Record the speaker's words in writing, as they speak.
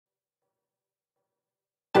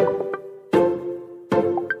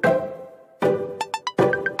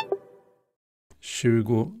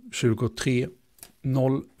2023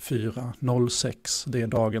 04 06. Det är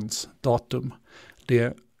dagens datum.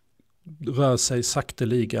 Det rör sig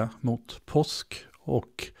sakteliga mot påsk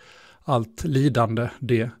och allt lidande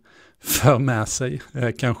det för med sig,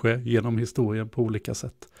 kanske genom historien på olika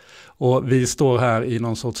sätt. Och vi står här i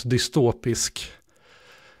någon sorts dystopisk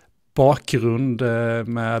bakgrund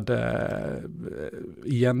med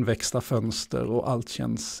igenväxta fönster och allt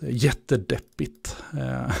känns jättedeppigt.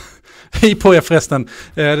 Hej på er förresten,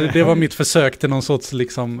 det var mitt försök till någon sorts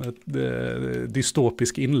liksom,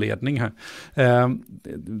 dystopisk inledning här.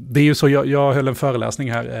 Det är ju så, jag höll en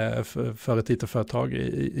föreläsning här för ett IT-företag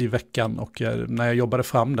i veckan, och när jag jobbade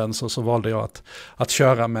fram den så valde jag att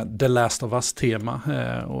köra med The Last of Us-tema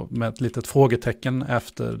och med ett litet frågetecken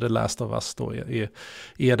efter The Last of Us. Då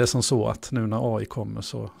är det som så att nu när AI kommer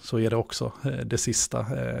så är det också det sista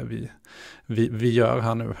vi gör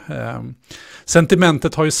här nu.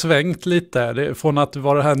 Sentimentet har ju svängt lite från att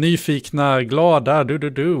vara det här nyfikna, glada,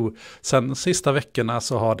 sen sista veckorna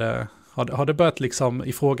så har det börjat liksom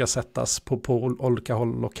ifrågasättas på olika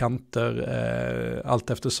håll och kanter, allt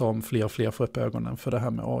eftersom fler och fler får upp ögonen för det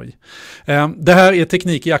här med AI. Det här är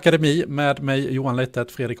Teknik i Akademi med mig Johan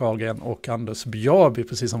Leitet, Fredrik Ahlgren och Anders Bjarby,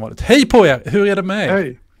 precis som vanligt. Hej på er! Hur är det med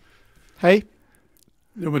er? Hej.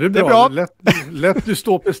 Jo, men det är bra. Lätt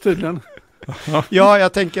dystopiskt tydligen. Ja,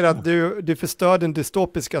 jag tänker att du förstör den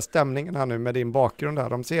dystopiska stämningen här nu med din bakgrund här.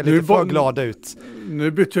 De ser lite för glada ut.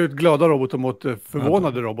 Nu bytte jag ut glada robotar mot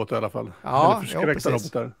förvånade robotar i alla fall. Ja, eller förskräckta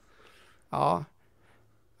robotar. Ja,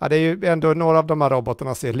 det är ju ändå några av de här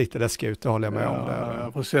robotarna ser lite läskiga ut, det håller jag med om.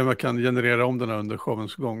 Jag får se om jag kan generera om den här under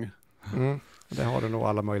showens gång. Det har du nog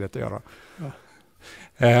alla möjligheter att göra. Ja.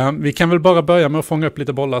 Vi kan väl bara börja med att fånga upp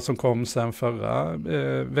lite bollar som kom sen förra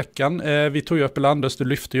veckan. Vi tog ju upp, Anders, du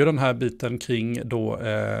lyfte ju den här biten kring då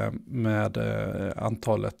med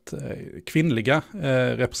antalet kvinnliga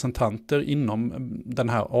representanter inom den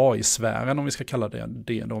här AI-sfären, om vi ska kalla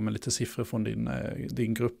det då, med lite siffror från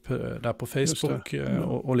din grupp där på Facebook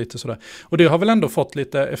och lite sådär. Och det har väl ändå fått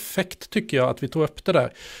lite effekt, tycker jag, att vi tog upp det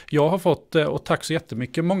där. Jag har fått, och tack så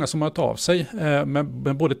jättemycket, många som har hört av sig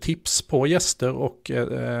med både tips på gäster och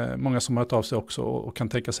många som har hört av sig också och kan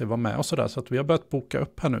tänka sig vara med och sådär. Så att vi har börjat boka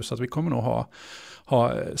upp här nu, så att vi kommer nog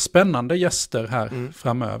ha spännande gäster här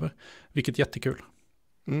framöver. Vilket är jättekul.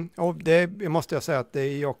 Och det måste jag säga att det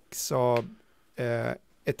är också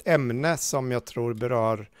ett ämne som jag tror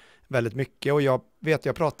berör väldigt mycket. Och jag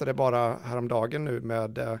pratade bara häromdagen nu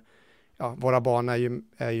med, våra barn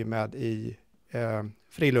är ju med i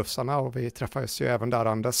Friluftsarna, och vi träffas ju även där,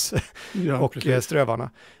 Anders, och precis. Strövarna.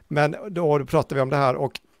 Men då pratar vi om det här,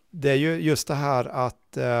 och det är ju just det här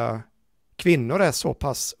att kvinnor är så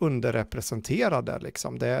pass underrepresenterade.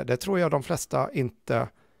 Liksom. Det tror jag de flesta inte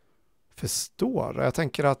förstår. Jag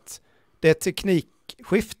tänker att det är ett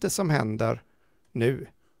teknikskifte som händer nu,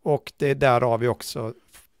 och det är därav vi också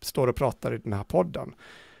står och pratar i den här podden.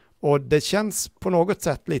 Och det känns på något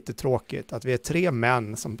sätt lite tråkigt att vi är 3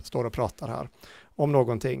 män som står och pratar här om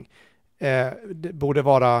någonting. Det borde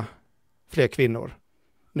vara fler kvinnor.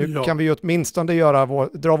 Nu kan vi ju åtminstone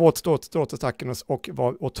dra vårt strå till stacken och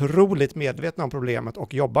vara otroligt medvetna om problemet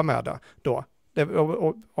och jobba med det då.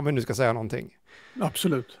 Om vi nu ska säga någonting.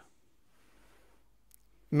 Absolut.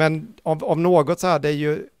 Men av något så här, det är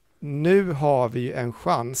ju, nu har vi ju en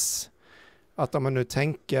chans att, om man nu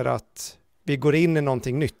tänker att vi går in i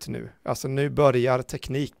någonting nytt nu. Alltså nu börjar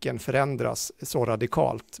tekniken förändras så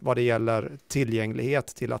radikalt vad det gäller tillgänglighet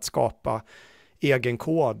till att skapa egen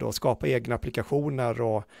kod och skapa egna applikationer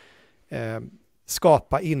och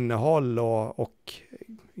skapa innehåll och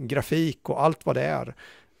grafik och allt vad det är.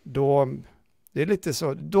 Då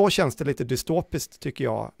känns det lite dystopiskt, tycker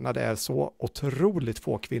jag, när det är så otroligt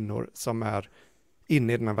få kvinnor som är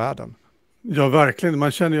inne i den här världen. Ja, verkligen.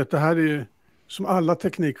 Man känner ju att det här är ju som alla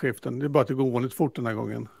teknikskiften. Det är bara att det går ovanligt fort den här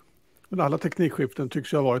gången. Men alla teknikskiften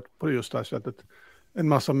tycks ju ha varit på just det här sättet. En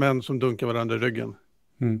massa män som dunkar varandra i ryggen.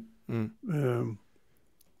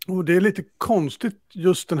 Och det är lite konstigt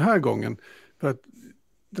just den här gången. För att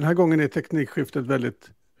den här gången är teknikskiftet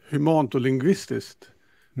väldigt humant och lingvistiskt.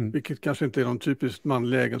 Vilket kanske inte är de typiskt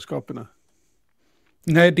manliga egenskaperna.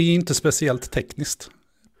 Nej, det är inte speciellt tekniskt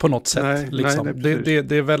på något sätt. Nej, liksom. nej,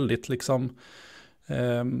 det är väldigt liksom...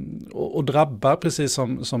 och drabbar, precis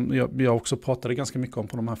som jag också pratade ganska mycket om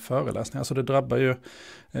på de här föreläsningarna. Alltså det drabbar ju,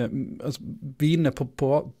 vi är inne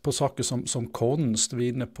på saker som konst, vi är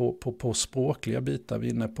inne på språkliga bitar, vi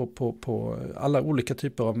är inne på alla olika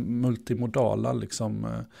typer av multimodala liksom,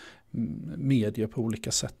 medier på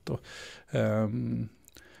olika sätt. Och,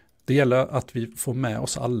 Det gäller att vi får med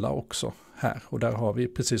oss alla också här. Och där har vi,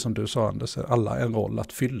 precis som du sa Anders, alla en roll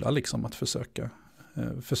att fylla, liksom att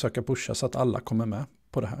försöka pusha så att alla kommer med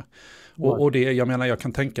på det här. Och det, jag menar, jag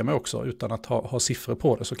kan tänka mig också, utan att ha siffror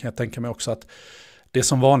på det, så kan jag tänka mig också att det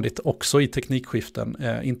som vanligt också i teknikskiften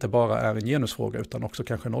inte bara är en genusfråga utan också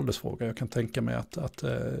kanske en åldersfråga. Jag kan tänka mig att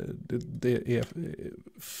det är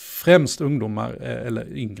främst ungdomar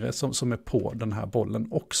eller yngre som är på den här bollen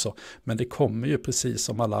också. Men det kommer ju precis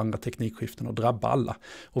som alla andra teknikskiften att drabba alla.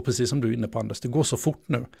 Och precis som du är inne på Anders, det går så fort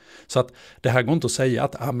nu. Så att det här går inte att säga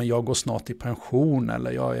att men jag går snart i pension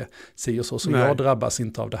eller jag är si och så jag drabbas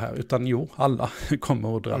inte av det här. Utan jo, alla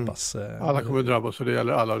kommer att drabbas. Alla kommer att drabbas och det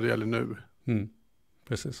gäller alla och det gäller nu.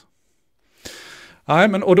 Precis. Nej,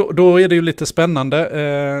 men och då är det ju lite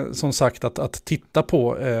spännande som sagt att titta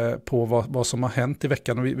på vad som har hänt i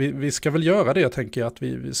veckan. Och vi ska väl göra det, jag tänker att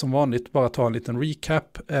vi som vanligt bara tar en liten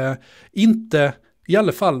recap. Inte, i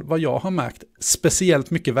alla fall vad jag har märkt,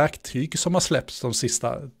 speciellt mycket verktyg som har släppts de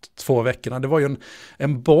sista 2 veckorna. Det var ju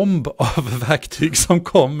en bomb av verktyg som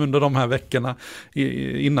kom under de här veckorna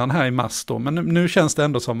innan här i mars då. Men nu känns det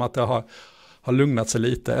ändå som att det har lugnat sig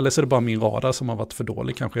lite. Eller så är det bara min radar som har varit för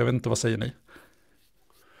dålig kanske. Jag vet inte, vad säger ni?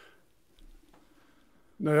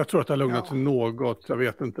 Nej, jag tror att det har lugnat sig något. Jag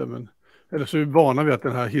vet inte. Eller så är vi vana vid att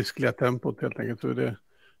den här hiskliga tempot helt enkelt. Så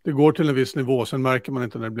det går till en viss nivå. Sen märker man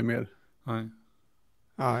inte när det blir mer.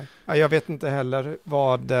 Nej, jag vet inte heller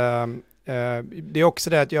vad... det är också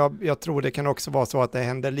det att jag tror det kan också vara så att det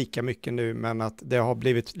händer lika mycket nu. Men att det har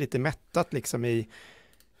blivit lite mättat liksom i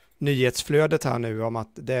nyhetsflödet här nu, om att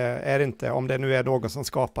det är inte, om det nu är någon som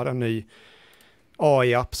skapar en ny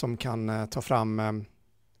AI-app som kan ta fram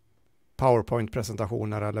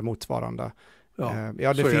PowerPoint-presentationer eller motsvarande.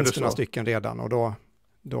 Det finns några stycken redan och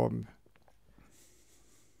då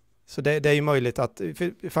så det är ju möjligt att,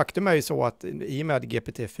 faktum är ju så att i och med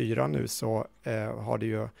GPT-4 nu så har det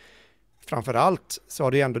ju framförallt så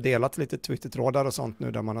har det ju ändå delat lite Twitter-trådar och sånt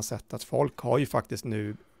nu där man har sett att folk har ju faktiskt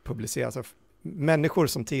nu publicerat, alltså människor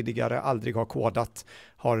som tidigare aldrig har kodat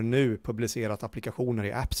har nu publicerat applikationer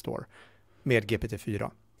i App Store med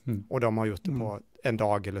GPT-4. Och de har gjort det på en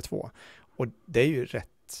dag eller 2. Och det är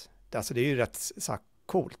ju rätt så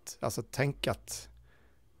coolt. Alltså tänk att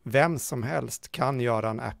vem som helst kan göra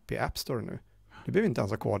en app i App Store nu. Du behöver inte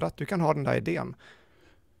ens ha kodat, du kan ha den där idén.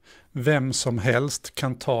 Vem som helst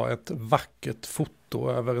kan ta ett vackert foto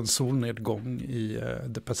över en solnedgång i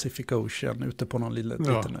the Pacific Ocean ute på någon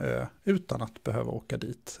liten ö utan att behöva åka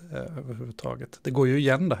dit överhuvudtaget. Det går ju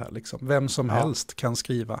igen det här liksom. Vem som helst kan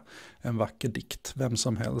skriva en vacker dikt. Vem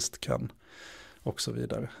som helst kan och så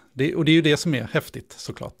vidare. Och det är ju det som är häftigt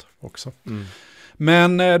såklart också.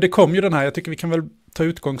 Men det kom ju den här, jag tycker vi kan väl ta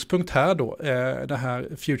utgångspunkt här då, det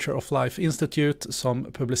här Future of Life Institute som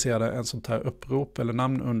publicerade en sånt här upprop eller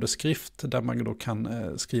namnunderskrift där man då kan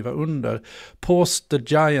skriva under Pause the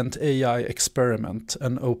Giant AI Experiment,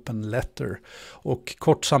 an open letter. Och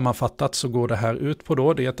kort sammanfattat så går det här ut på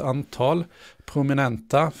då, det är ett antal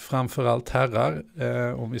prominenta, framförallt herrar,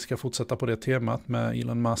 om vi ska fortsätta på det temat med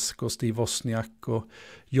Elon Musk och Steve Wozniak och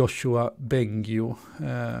Joshua Bengio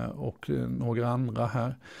och några andra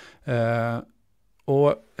här.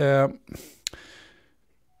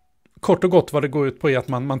 Kort och gott vad det går ut på är att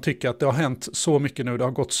man tycker att det har hänt så mycket nu, det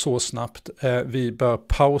har gått så snabbt. Vi bör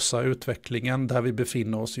pausa utvecklingen där vi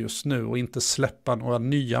befinner oss just nu och inte släppa några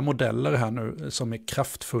nya modeller här nu som är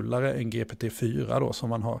kraftfullare än GPT-4 då som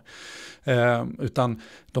man har. Utan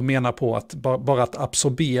de menar på att bara att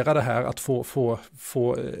absorbera det här, att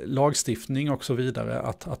få lagstiftning och så vidare,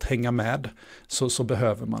 att hänga med, så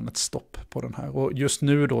behöver man ett stopp på den här. Och just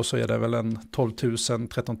nu då så är det väl en 12 000,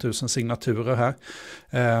 13 000 signaturer här.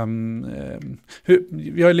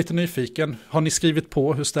 Jag är lite nyfiken. Har ni skrivit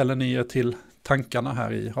på? Hur ställer ni er till tankarna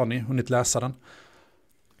här? Har ni hunnit läsa den?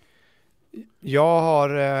 Jag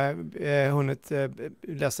har hunnit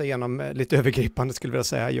läsa igenom lite övergripande skulle jag vilja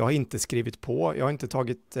säga. Jag har inte skrivit på. Jag har inte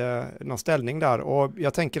tagit någon ställning där. Och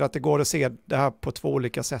jag tänker att det går att se det här på 2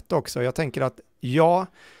 olika sätt också. Jag tänker att jag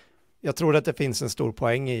tror att det finns en stor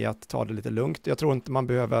poäng i att ta det lite lugnt. Jag tror inte man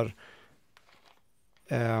behöver...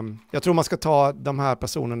 jag tror man ska ta de här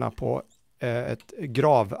personerna på ett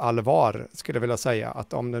gravallvar skulle jag vilja säga.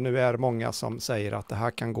 Att om det nu är många som säger att det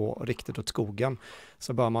här kan gå riktigt åt skogen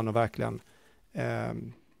så bör man nog verkligen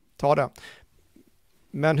ta det.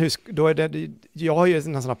 Men då är det, jag har ju en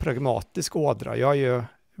sån här pragmatisk ådra. Jag är ju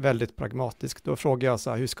väldigt pragmatisk. Då frågar jag så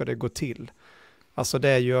här, hur ska det gå till? Alltså det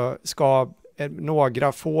är ju, ska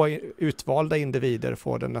några få utvalda individer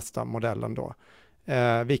få den nästa modellen då?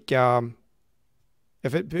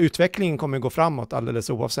 Utvecklingen kommer gå framåt alldeles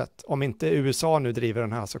oavsett. Om inte USA nu driver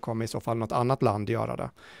den här så kommer i så fall något annat land göra det.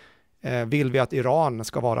 Vill vi att Iran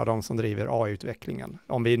ska vara de som driver AI-utvecklingen,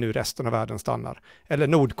 om vi nu resten av världen stannar? Eller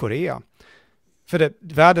Nordkorea? För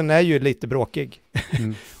världen är ju lite bråkig.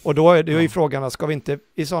 Och då är ju frågan, ska vi inte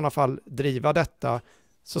i sådana fall driva detta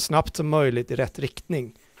så snabbt som möjligt i rätt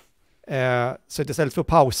riktning? Så istället för att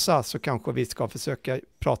pausa så kanske vi ska försöka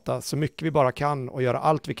prata så mycket vi bara kan och göra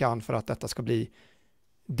allt vi kan för att detta ska bli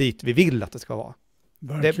dit vi vill att det ska vara.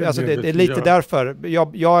 Det är lite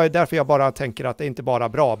därför jag bara tänker att det inte bara är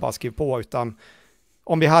bra, bara skriv på, utan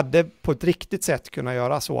om vi hade på ett riktigt sätt kunna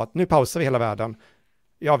göra så att nu pausar vi hela världen.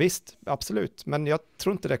 Ja visst, absolut, men jag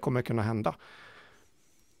tror inte det kommer kunna hända.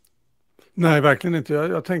 Nej, verkligen inte.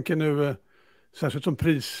 Jag tänker nu, särskilt som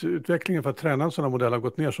prisutvecklingen för att träna en sån här modell har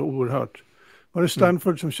gått ner så oerhört. Var det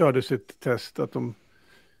Stanford som körde sitt test att de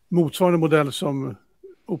motsvarande modell som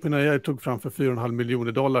OpenAI tog fram för $4,5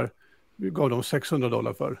 miljoner gav de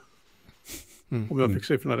 $600 för. Om jag fick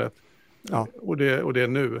siffrorna rätt. Ja. Och det är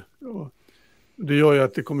nu. Och det gör ju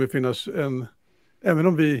att det kommer att finnas även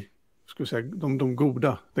om vi, ska säga,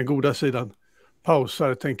 den goda sidan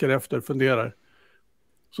pausar, tänker efter, funderar,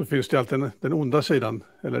 så finns det alltid den onda sidan,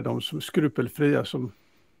 eller de som skrupelfria som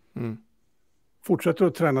fortsätter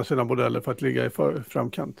att träna sina modeller för att ligga i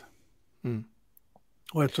framkant.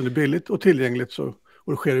 Och eftersom det är billigt och tillgängligt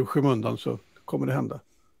och det sker i skymundan så kommer det hända.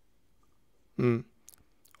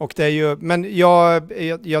 Och det är ju, men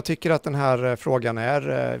jag tycker att den här frågan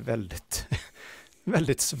är väldigt,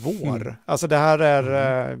 väldigt svår. Alltså det här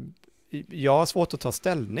är, jag har svårt att ta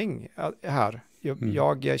ställning här.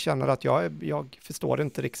 Jag känner att jag förstår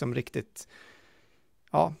inte liksom riktigt.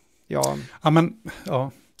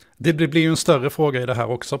 Det blir ju en större fråga i det här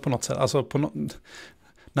också på något sätt. Alltså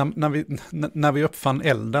när vi uppfann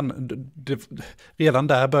elden, redan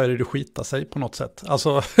där började det skita sig på något sätt.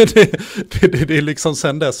 Alltså det är liksom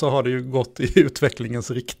sen dess så har det ju gått i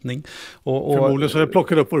utvecklingens riktning. Och förmodligen så har det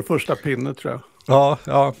plockat upp vår första pinne, tror jag.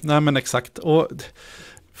 Ja, nej men exakt. Och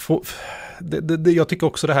jag tycker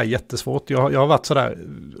också det här är jättesvårt. Jag har varit sådär,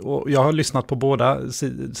 och jag har lyssnat på båda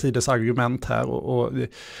sidors argument här och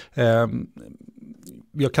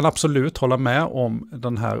jag kan absolut hålla med om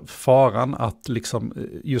den här faran att liksom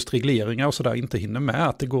just regleringar och sådär inte hinner med.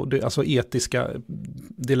 Att det går, alltså etiska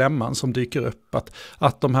dilemman som dyker upp.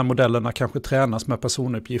 Att de här modellerna kanske tränas med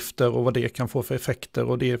personuppgifter och vad det kan få för effekter.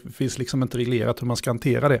 Och det finns liksom inte reglerat hur man ska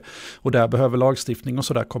hantera det. Och där behöver lagstiftning och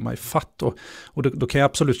sådär komma i fatt. Och då kan jag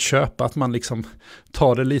absolut köpa att man liksom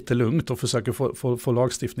tar det lite lugnt och försöker få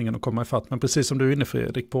lagstiftningen att komma i fatt. Men precis som du är inne,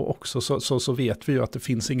 Fredrik, på också så vet vi ju att det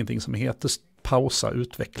finns ingenting som heter pausa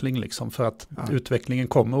utveckling liksom, för att utvecklingen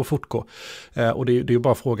kommer att fortgå. Och det är ju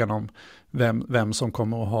bara frågan om vem som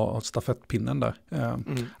kommer att ha stafettpinnen där.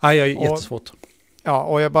 Jag är jättesvårt. Ja,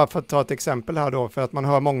 och jag bara får ta ett exempel här då, för att man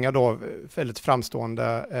hör många då väldigt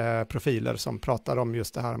framstående profiler som pratar om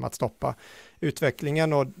just det här med att stoppa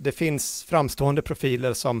utvecklingen, och det finns framstående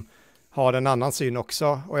profiler som har en annan syn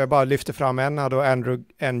också, och jag bara lyfter fram en här då, Andrew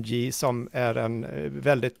Ng, som är en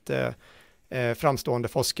väldigt framstående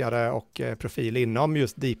forskare och profil inom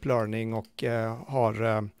just deep learning och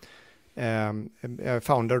har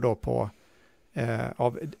founder då på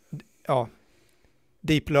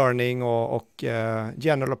deep learning och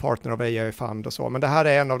general partner of AI fund och så. Men det här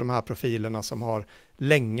är en av de här profilerna som har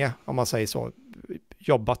länge, om man säger så,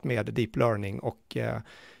 jobbat med deep learning och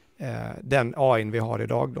den AI vi har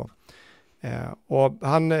idag då. Och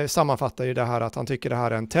han sammanfattar ju det här att han tycker det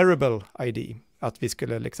här är en terrible idea, att vi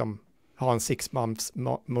skulle liksom ha en 6 months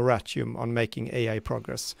moratorium on making AI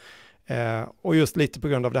progress. Och just lite på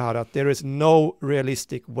grund av det här att there is no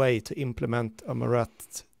realistic way to implement a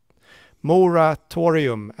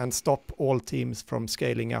moratorium and stop all teams from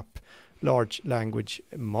scaling up large language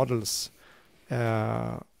models.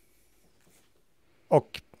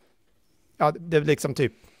 Och ja, det är liksom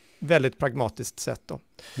typ väldigt pragmatiskt sätt då.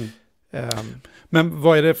 Men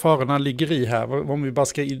vad är det farorna ligger i här? Om vi bara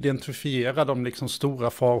ska identifiera de liksom stora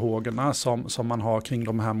farhågorna som man har kring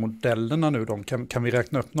de här modellerna nu, kan vi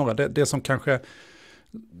räkna upp några? Det som kanske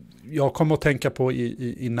jag kommer att tänka på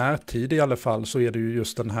i närtid i alla fall, så är det ju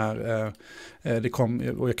just den här, det kom,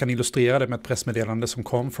 och jag kan illustrera det med ett pressmeddelande som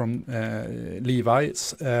kom från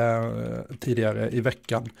Livets tidigare i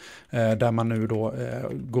veckan, där man nu då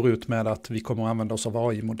går ut med att vi kommer att använda oss av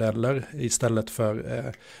AI-modeller istället för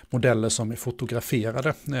modeller som är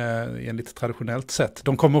fotograferade enligt traditionellt sätt.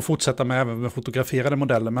 De kommer att fortsätta även med fotograferade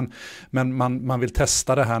modeller, men man vill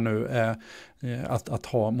testa det här nu, att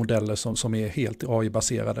ha modeller som är helt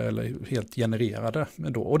AI-baserade eller helt genererade.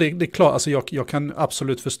 Och det är klart, alltså jag kan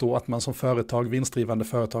absolut förstå att man som företag vinstdrivande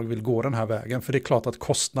företag vill gå den här vägen. För det är klart att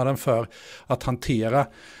kostnaden för att hantera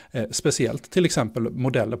speciellt till exempel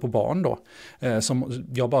modeller på barn då, som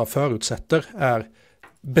jag bara förutsätter är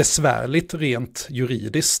besvärligt rent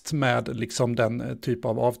juridiskt med liksom den typ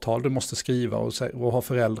av avtal du måste skriva och ha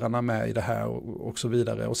föräldrarna med i det här och så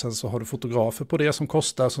vidare. Och sen så har du fotografer på det som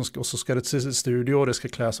kostar och så ska det till studio och det ska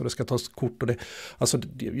kläs och det ska tas kort. Och det, alltså,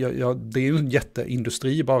 det är ju en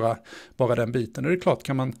jätteindustri bara den biten. Och det är klart,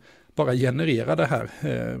 kan man bara generera det här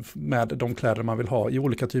med de kläder man vill ha i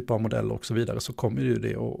olika typer av modeller och så vidare, så kommer ju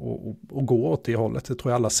det att gå åt det hållet. Det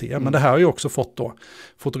tror jag alla ser. Men det här har ju också fått då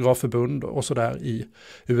fotografförbund och sådär i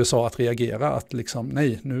USA att reagera att liksom,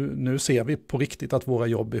 nej, nu ser vi på riktigt att våra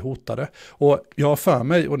jobb är hotade. Och jag har för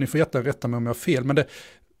mig, och ni får jättegärna rätta mig om jag har fel, men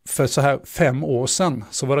för så här 5 år sedan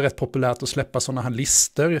så var det rätt populärt att släppa sådana här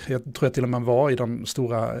listor. Jag tror jag till och med var i de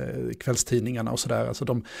stora kvällstidningarna och sådär.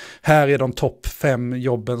 Alltså här är de topp 5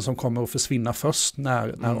 jobben som kommer att försvinna först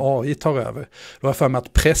när AI tar över. Då var jag för mig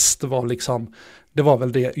att präst var liksom, det var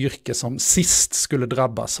väl det yrke som sist skulle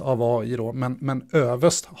drabbas av AI då. Men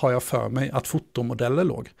överst har jag för mig att fotomodeller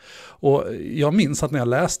låg. Och jag minns att när jag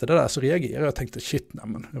läste det där så reagerade jag och tänkte shit, nej,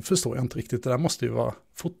 men jag förstår inte riktigt, det där måste ju vara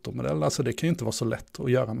fotomodell. Alltså det kan ju inte vara så lätt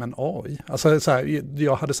att göra med en AI. Alltså så här,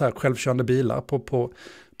 jag hade så här självkörande bilar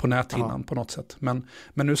på näthinnan på något sätt. Men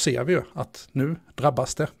nu ser vi ju att nu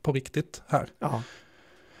drabbas det på riktigt här. Ja.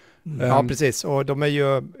 Ja, precis. Och de är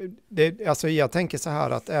ju, alltså jag tänker så här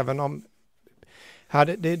att även om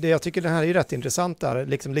jag tycker det här är rätt intressant där,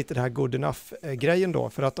 liksom lite det här good enough-grejen då,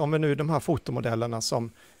 för att om vi nu de här fotomodellerna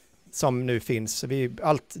som nu finns,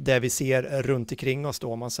 allt det vi ser runt omkring oss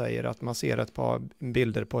då, man säger att man ser ett par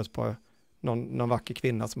bilder på någon vacker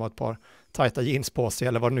kvinna som har ett par tajta jeans på sig,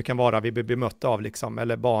 eller vad det nu kan vara vi blir bemötta av liksom,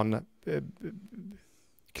 eller barnkläder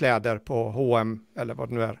på H&M eller vad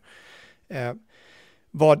det nu är.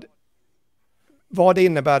 Vad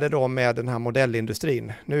innebär det då med den här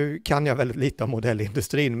modellindustrin? Nu kan jag väldigt lite om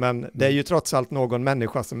modellindustrin, men det är ju trots allt någon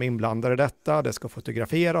människa som är inblandad i detta. Det ska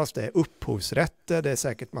fotograferas, det är upphovsrätter, det är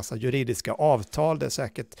säkert massa juridiska avtal, det är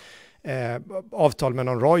säkert avtal med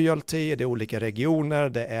någon royalty, det är olika regioner,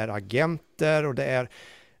 det är agenter och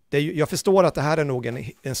jag förstår att det här är nog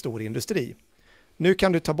en stor industri. Nu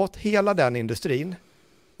kan du ta bort hela den industrin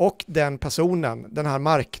och den personen, den här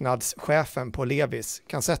marknadschefen på Levis,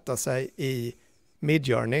 kan sätta sig i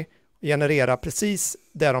Midjourney, generera precis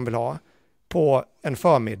det de vill ha på en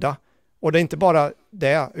förmiddag. Och det är inte bara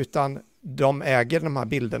det, utan de äger de här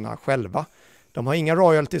bilderna själva. De har inga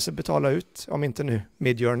royalties att betala ut, om inte nu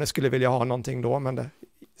Midjourney skulle vilja ha någonting då, men det är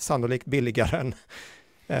sannolikt billigare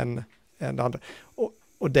än andra.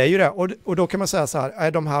 Och det är ju det. Och då kan man säga så här,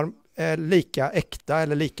 är de här lika äkta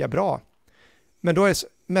eller lika bra?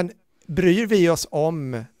 Men bryr vi oss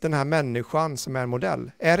om den här människan som är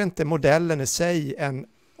modell? Är inte modellen i sig en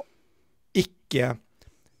icke...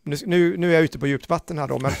 Nu är jag ute på djupt vatten här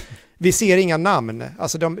då, men vi ser inga namn.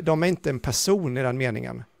 Alltså de är inte en person i den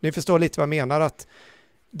meningen. Ni förstår lite vad jag menar, att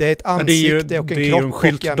det är ett ansikte och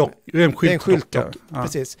en kropp. Det är en skyltdock. Ja.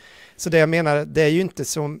 Precis. Så det jag menar, det är ju inte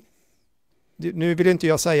som... Nu vill inte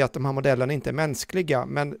jag säga att de här modellerna inte är mänskliga,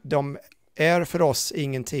 men de är för oss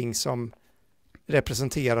ingenting som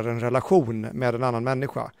representerar en relation med en annan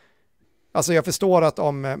människa. Alltså jag förstår att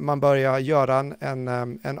om man börjar göra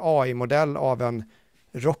en AI-modell av en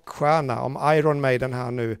rockstjärna, om Iron Maiden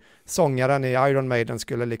här nu, sångaren i Iron Maiden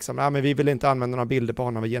skulle liksom, men vi vill inte använda några bilder på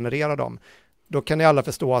honom och generera dem. Då kan ni alla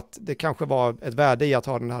förstå att det kanske var ett värde i att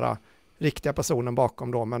ha den här riktiga personen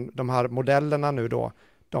bakom då, men de här modellerna nu då,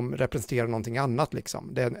 de representerar någonting annat liksom.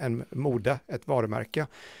 Det är en mode, ett varumärke.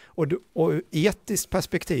 Och ur etiskt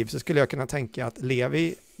perspektiv så skulle jag kunna tänka att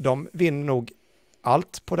Levi, de vinner nog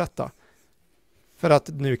allt på detta. För att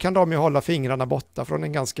nu kan de ju hålla fingrarna borta från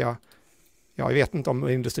en ganska, jag vet inte om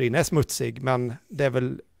industrin är smutsig, men det är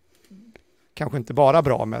väl kanske inte bara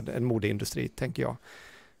bra med en modeindustri, tänker jag.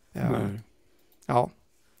 Ja.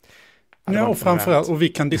 Ja, och framförallt, och vi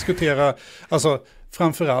kan diskutera, alltså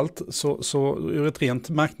framförallt så ur ett rent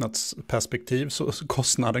marknadsperspektiv så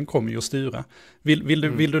kostnaden kommer ju att styra.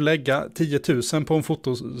 Vill du lägga 10 000 på en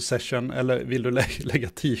fotosession eller vill du lägga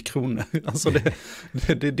 10 kronor? Alltså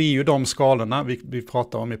det är ju de skalorna vi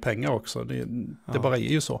pratar om i pengar också. Det bara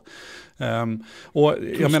är ju så. Och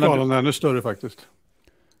jag menar, skalan är ännu större faktiskt.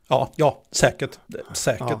 Ja, säkert,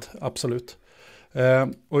 absolut.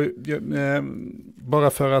 Bara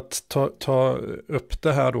för att ta upp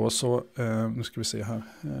det här då, så nu ska vi se här.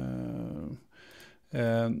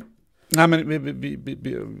 Nej, men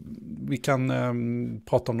vi kan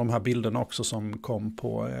prata om de här bilderna också som kom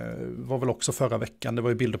på, var väl också förra veckan. Det var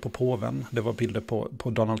ju bilder på påven, det var bilder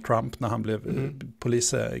på Donald Trump när han blev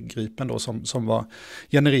polisgripen då, som var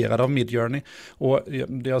genererade av Midjourney. Och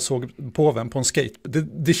jag såg påven på en skate.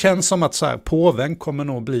 Det känns som att så här, påven kommer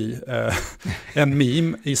nog bli en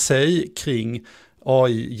meme i sig kring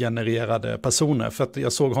AI-genererade personer, för att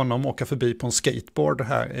jag såg honom åka förbi på en skateboard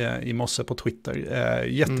här i morse på Twitter.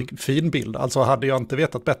 Jättefin bild. Alltså hade jag inte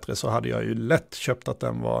vetat bättre så hade jag ju lätt köpt att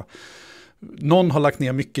den var... Någon har lagt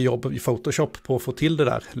ner mycket jobb i Photoshop på att få till det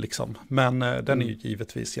där liksom. Men den är ju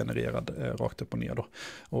givetvis genererad rakt upp och ner då.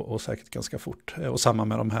 Och säkert ganska fort. Och samma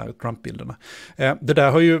med de här Trump-bilderna. Det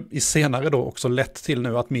där har ju i senare då också lett till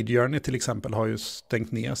nu att Midjourney till exempel har ju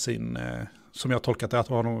stängt ner sin... som jag har tolkat det, att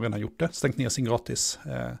har de redan gjort det, stängt ner sin gratis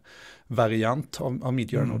variant av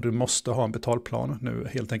Midjourney, och du måste ha en betalplan nu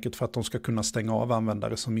helt enkelt för att de ska kunna stänga av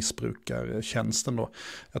användare som missbrukar tjänsten då.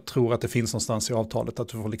 Jag tror att det finns någonstans i avtalet att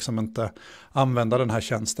du får liksom inte använda den här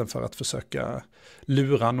tjänsten för att försöka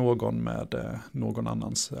lura någon med någon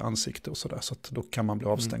annans ansikte och sådär, så att då kan man bli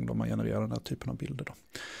avstängd om man genererar den här typen av bilder då.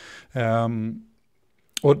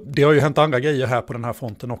 Och det har ju hänt andra grejer här på den här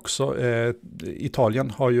fronten också. Italien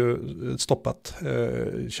har ju stoppat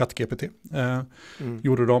ChatGPT.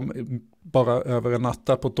 Gjorde de bara över en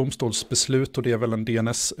natt på ett domstolsbeslut, och det är väl en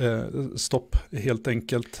DNS-stopp helt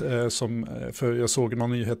enkelt. För jag såg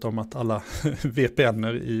någon nyhet om att alla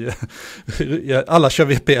alla kör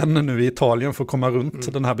VPN nu i Italien för att komma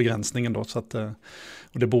runt den här begränsningen då, så att...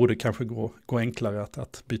 Och det borde kanske gå enklare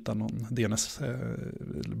att byta någon DNS,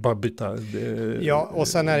 bara byta... Ja, och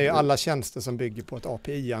sen är det ju alla tjänster som bygger på ett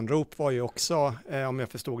API-anrop var ju också, om jag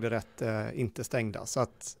förstod det rätt, inte stängda. Så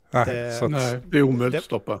att det är omöjligt att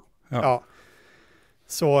stoppa. Ja.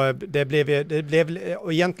 Så det blev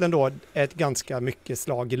och egentligen då ett ganska mycket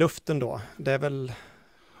slag i luften då. Det är väl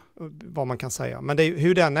vad man kan säga. Men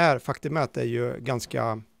hur den är, faktum är att det är ju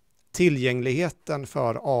ganska... Tillgängligheten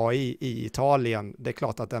för AI i Italien, det är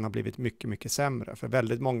klart att den har blivit mycket, mycket sämre. För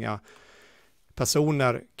väldigt många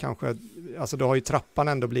personer kanske, alltså då har ju trappan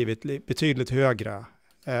ändå blivit betydligt högre.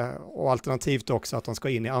 Och alternativt också att de ska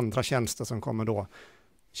in i andra tjänster som kommer då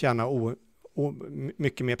tjäna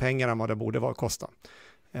mycket mer pengar än vad det borde kosta.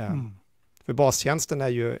 För bastjänsten är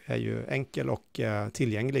ju enkel och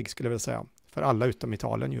tillgänglig skulle jag vilja säga. För alla utom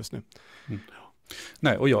Italien just nu.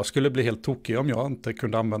 Nej, och jag skulle bli helt tokig om jag inte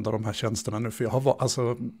kunde använda de här tjänsterna nu, för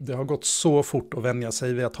det har gått så fort att vänja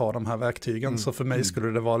sig vid att ha de här verktygen, så för mig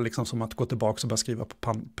skulle det vara liksom som att gå tillbaka och börja skriva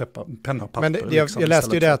på penna och papper. Men jag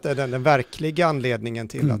läste ju det att den verkliga anledningen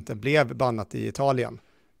till att det blev bannat i Italien,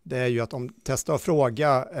 det är ju att om testa att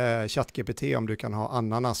fråga ChatGPT om du kan ha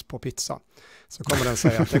ananas på pizza, så kommer den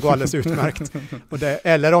säga att det går alldeles utmärkt.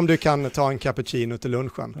 Eller om du kan ta en cappuccino till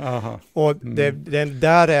lunchen. Och det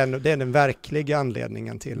är den verkliga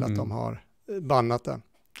anledningen till att de har bannat det.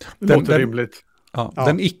 Det låter rimligt. Ja.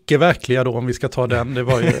 Den icke-verkliga då, om vi ska ta den, det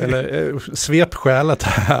var ju, svepskälet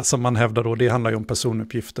här som man hävdar då, det handlar ju om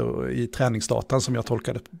personuppgifter i träningsdatan som jag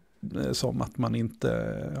tolkade som att man inte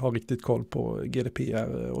har riktigt koll på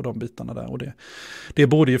GDPR och de bitarna där. Och det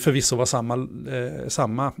borde ju förvisso vara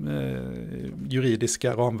samma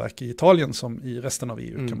juridiska ramverk i Italien som i resten av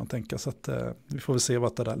EU kan man tänka. Så att vi får väl se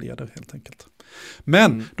vad det där leder helt enkelt.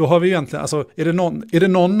 Men då har vi egentligen, alltså är det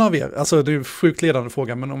någon av er, alltså det är en sjukt ledande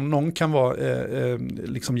fråga, men om någon kan vara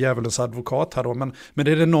liksom djävulens advokat här då, men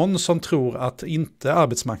är det någon som tror att inte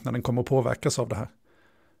arbetsmarknaden kommer att påverkas av det här?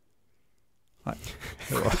 Nej,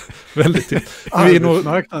 det var väldigt typ.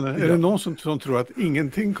 Arbetsmarknaden, är det någon som tror att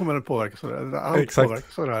ingenting kommer att påverkas av det här? Allt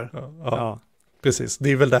påverkas av det här. Ja. Precis,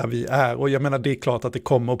 det är väl där vi är. Och jag menar, det är klart att det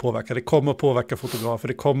kommer att påverka. Det kommer att påverka fotografer,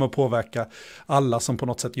 det kommer att påverka alla som på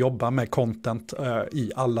något sätt jobbar med content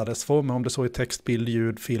i alla dess former. Om det så är text, bild,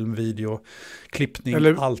 ljud, film, video,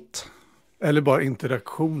 klippning, allt. Eller bara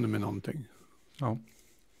interaktion med någonting. Ja,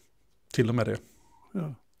 till och med det.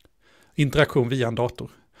 Ja. Interaktion via en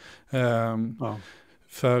dator.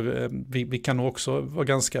 För vi kan nog också vara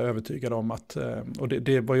ganska övertygade om att, och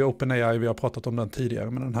det var ju OpenAI, vi har pratat om den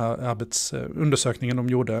tidigare, men den här undersökningen de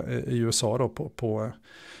gjorde i USA då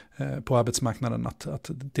på arbetsmarknaden, att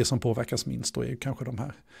det som påverkas minst då är ju kanske de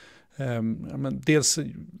här. Men dels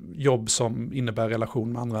jobb som innebär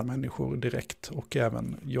relation med andra människor direkt, och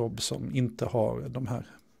även jobb som inte har de här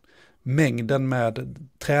mängden med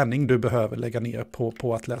träning du behöver lägga ner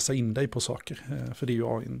på att läsa in dig på saker. För det är ju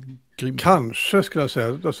en grym... Kanske skulle jag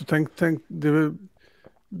säga. Alltså, tänk,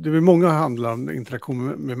 det är många handlar om interaktion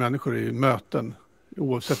med människor i möten,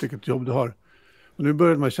 oavsett vilket jobb du har. Och nu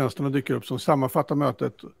börjar de här tjänsterna dyka upp som sammanfattar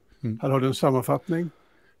mötet. Här har du en sammanfattning.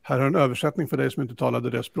 Här är en översättning för dig som inte talade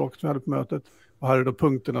det språket som vi hade på mötet. Och här är då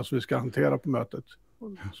punkterna som vi ska hantera på mötet.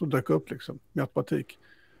 Så dök upp liksom, med automatik.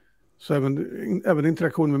 Så även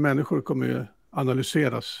interaktion med människor kommer ju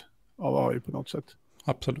analyseras av AI på något sätt.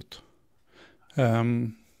 Absolut.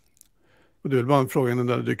 Och det är väl bara en fråga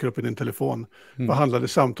när det dyker upp i din telefon. Vad handlade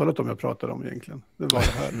samtalet om jag pratade om egentligen? Det var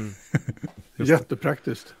det här.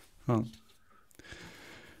 Jättepraktiskt. Ja.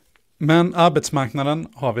 Men arbetsmarknaden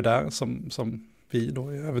har vi där som vi då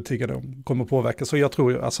är övertygade om kommer påverka. Så jag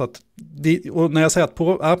tror ju alltså att, och när jag säger att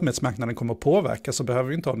arbetsmarknaden kommer påverka så behöver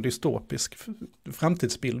vi inte ha en dystopisk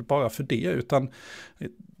framtidsbild bara för det, utan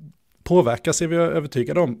påverkas är vi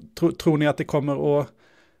övertygade om. Tror ni att det kommer att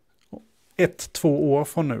 1-2 år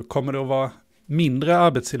från nu kommer det att vara mindre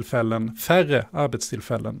arbetstillfällen, färre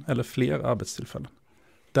arbetstillfällen eller fler arbetstillfällen?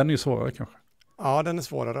 Den är ju svårare kanske. Ja, den är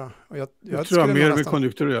svårare. Och jag tror jag mer med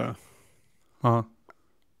konjunktur att göra. Ja.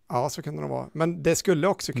 Ja, så kan det nog vara. Men det skulle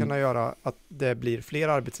också kunna göra att det blir fler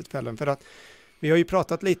arbetstillfällen. För att vi har ju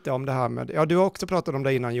pratat lite om det här med, ja du har också pratat om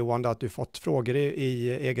det innan Johan, att du fått frågor i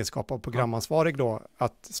egenskap av programansvarig då,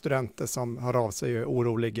 att studenter som hör av sig är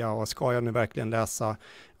oroliga och ska jag nu verkligen läsa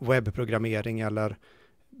webbprogrammering eller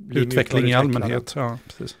utveckling i allmänhet. Ja,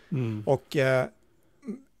 precis. Och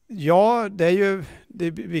ja, det är ju,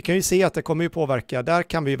 vi kan ju se att det kommer ju påverka, där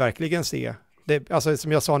kan vi verkligen se. Alltså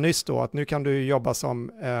som jag sa nyss då, att nu kan du jobba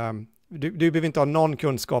som, du behöver inte ha någon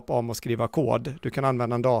kunskap om att skriva kod. Du kan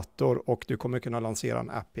använda en dator och du kommer kunna lansera en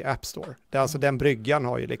app i App Store. Det är alltså den bryggan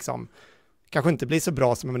har ju liksom, kanske inte blir så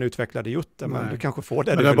bra som en utvecklade Jutta, men du kanske får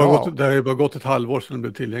det men du vill ha. Det har ju bara gått ett halvår sedan det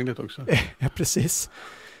blev tillgängligt också. Ja, precis.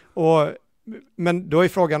 Men då är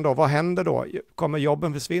frågan då, vad händer då? Kommer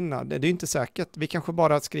jobben försvinna? Det är inte säkert. Vi kanske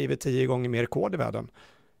bara skriver 10 gånger mer kod i världen.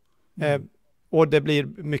 Och det blir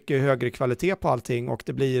mycket högre kvalitet på allting och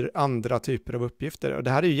det blir andra typer av uppgifter. Och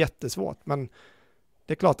det här är ju jättesvårt, men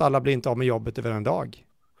det är klart att alla blir inte av med jobbet över en dag.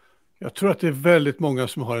 Jag tror att det är väldigt många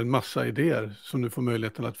som har en massa idéer som nu får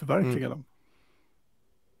möjligheten att förverkliga dem.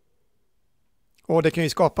 Och det kan ju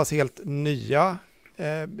skapas helt nya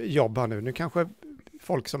jobb här nu. Nu kanske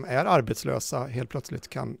folk som är arbetslösa helt plötsligt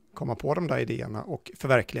kan komma på de där idéerna och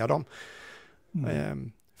förverkliga dem.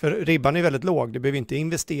 För ribban är väldigt låg, du behöver inte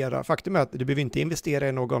investera. Faktum är att du behöver inte investera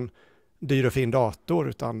i någon dyr och fin dator,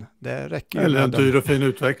 utan det räcker ju. Eller en dyr och fin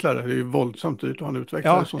utvecklare. Det är ju våldsamt dyrt att ha en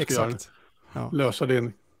utvecklare som ska lösa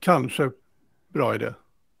din kanske bra idé.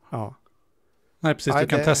 Ja. Nej, precis. Du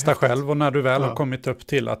kan testa själv och när du väl har kommit upp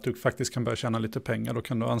till att du faktiskt kan börja tjäna lite pengar, då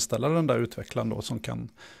kan du anställa den där utvecklaren då som kan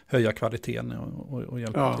höja kvaliteten och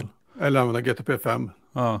hjälpa till. Eller använda GTP5.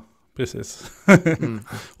 Ja, precis.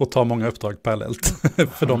 Och ta många uppdrag parallellt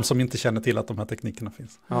för de som inte känner till att de här teknikerna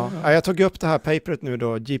finns. Ja, jag tog upp det här paperet nu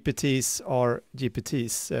då, GPTs are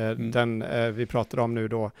GPTs, den vi pratade om nu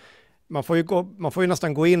då. Man får ju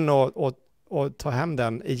nästan gå in och ta hem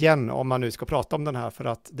den igen om man nu ska prata om den här, för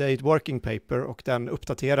att det är ett working paper och den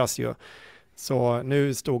uppdateras ju. Så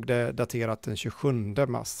nu stod det daterat den 27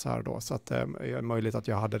 mars här då, så att det är möjligt att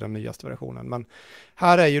jag hade den nyaste versionen. Men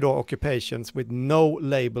här är ju då occupations with no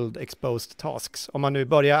labeled exposed tasks. Om man nu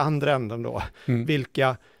börjar andra änden då,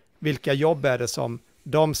 vilka jobb är det som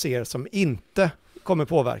de ser som inte kommer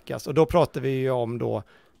påverkas? Och då pratar vi ju om då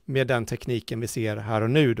med den tekniken vi ser här och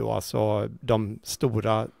nu då, alltså de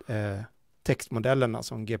stora textmodellerna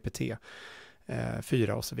som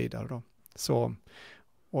GPT-4 och så vidare då. Så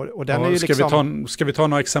och den är ju liksom... Ska vi ta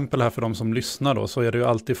några exempel här för de som lyssnar då, så är det ju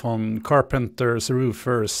alltid från carpenters,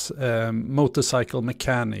 roofers, motorcycle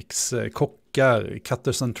mechanics, kockar,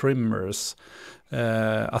 cutters and trimmers,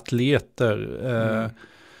 atleter,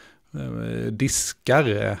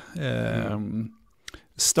 diskare,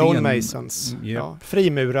 stonemasons. Ja.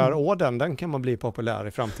 Frimurarorden, den kan man bli populär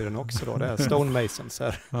i framtiden också då. Det är stonemasons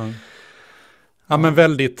här. Ja, men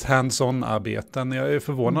väldigt hands-on-arbeten. Jag är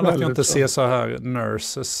förvånad att jag inte ser så här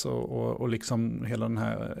nurses och liksom hela den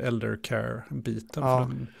här elder care-biten. Ja.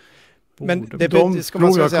 Men det ska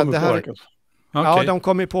man säga att det här... Ja, de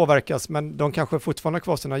kommer ju påverkas, men de kanske fortfarande har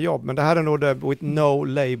kvar sina jobb. Men det här är nog det with no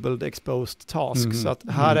labeled exposed tasks. Så att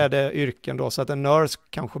här är det yrken då, så att en nurse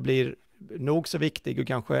kanske blir nog så viktig och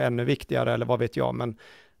kanske ännu viktigare, eller vad vet jag. Men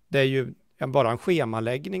det är ju bara en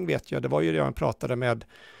schemaläggning, vet jag. Det var ju det jag pratade med,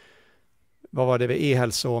 vad var det, vid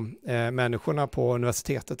e-hälsomänniskorna på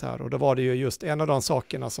universitetet här. Och då var det ju just en av de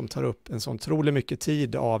sakerna som tar upp en sån otroligt mycket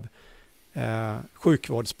tid av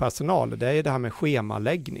sjukvårdspersonal. Det är det här med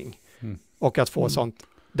schemaläggning. Och att få sånt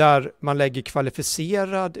där man lägger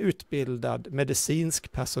kvalificerad, utbildad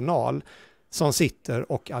medicinsk personal som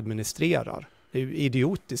sitter och administrerar. Det är ju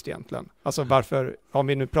idiotiskt egentligen. Alltså varför, om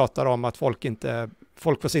vi nu pratar om att folk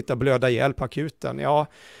får sitta och blöda ihjäl på akuten. Ja,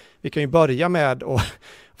 vi kan ju börja med att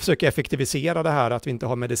försöka effektivisera det här, att vi inte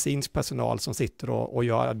har medicinsk personal som sitter och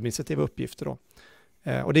gör administrativa uppgifter då.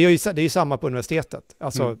 Och det är ju samma på universitetet.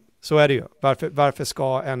 Alltså, så är det ju. Varför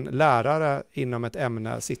ska en lärare inom ett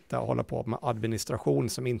ämne sitta och hålla på med administration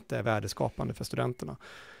som inte är värdeskapande för studenterna?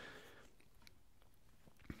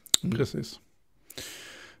 Precis.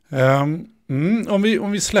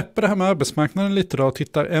 Om vi släpper det här med arbetsmarknaden lite då och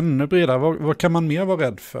tittar ännu bredare, vad kan man mer vara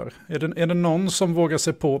rädd för? Är det någon som vågar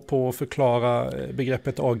sig på att förklara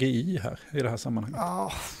begreppet AGI här i det här sammanhanget?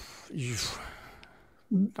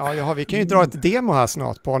 Ja, vi kan ju dra ett demo här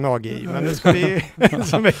snart på en AGI, men nu ska vi,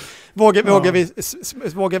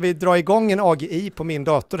 vågar vi dra igång en AGI på min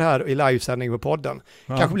dator här i livesändning på podden?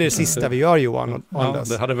 Kanske blir det sista vi gör, Johan.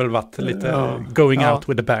 Det hade väl varit lite going out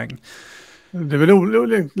with a bang. Det är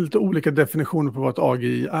väl lite olika definitioner på vad ett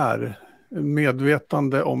AGI är.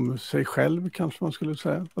 Medvetande om sig själv kanske man skulle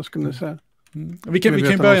säga. Vad skulle ni säga? Vi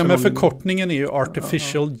kan börja med förkortningen är ju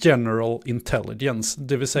Artificial General Intelligence.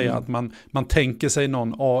 Det vill säga att man tänker sig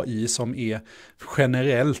någon AI som är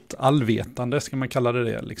generellt allvetande, ska man kalla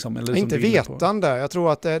det liksom? Eller inte vetande, jag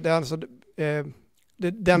tror att det är alltså...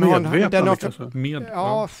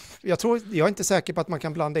 Jag är inte säker på att man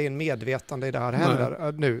kan blanda in medvetande i det här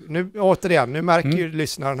heller. Nu märker ju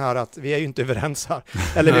lyssnaren här att vi är ju inte överens här.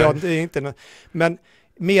 Eller men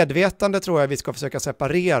medvetande tror jag vi ska försöka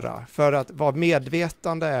separera. För att vad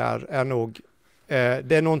medvetande är nog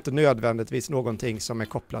det är nog inte nödvändigtvis någonting som är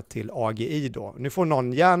kopplat till AGI då. Nu får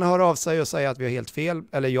någon gärna höra av sig och säga att vi har helt fel,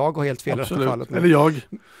 eller jag har helt fel i detta fallet. Eller jag.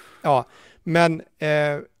 Ja, men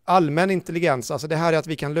allmän intelligens, alltså det här är att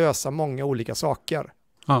vi kan lösa många olika saker.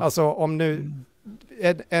 Alltså om nu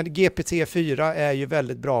en GPT-4 är ju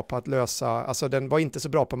väldigt bra på att lösa, alltså den var inte så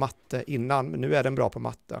bra på matte innan, men nu är den bra på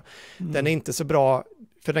matte. Den är inte så bra,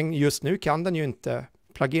 för just nu kan den ju inte,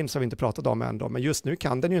 plugins har vi inte pratat om än då, men just nu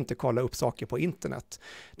kan den ju inte kolla upp saker på internet.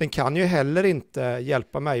 Den kan ju heller inte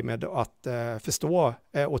hjälpa mig med att förstå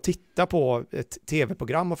och titta på ett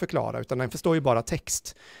tv-program och förklara, utan den förstår ju bara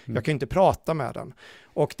text. Jag kan ju inte prata med den.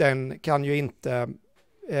 Och den kan ju inte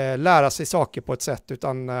lära sig saker på ett sätt,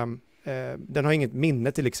 utan den har inget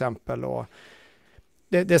minne till exempel. Och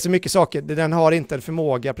det är så mycket saker, den har inte en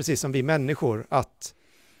förmåga, precis som vi människor, att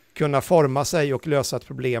kunna forma sig och lösa ett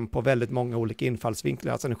problem på väldigt många olika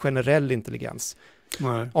infallsvinklar, alltså en generell intelligens.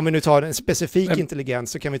 Nej. Om vi nu tar en specifik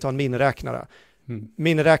intelligens så kan vi ta en miniräknare.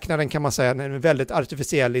 Miniräknaren kan man säga är en väldigt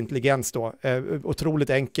artificiell intelligens då, otroligt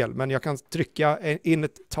enkel, men jag kan trycka in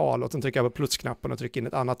ett tal och sen trycka på plusknappen och trycka in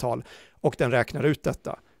ett annat tal och den räknar ut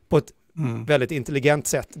detta på ett väldigt intelligent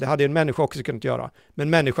sätt. Det hade en människa också kunnat göra, men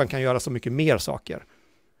människan kan göra så mycket mer saker.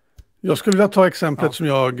 Jag skulle vilja ta exemplet som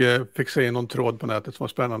jag fick se i någon tråd på nätet som var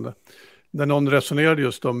spännande. Där någon resonerade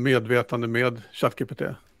just om medvetande med ChatGPT.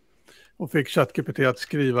 Och fick ChatGPT att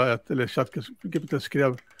skriva ChatGPT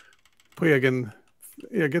skrev på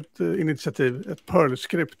eget initiativ ett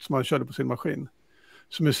Perl-skript som han körde på sin maskin.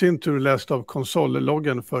 Som i sin tur läste av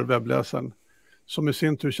konsolloggen för webbläsaren. Som i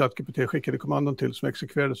sin tur ChatGPT skickade kommandon till som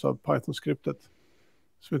exekverades av Python-skriptet.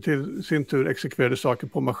 Som i sin tur exekverade saker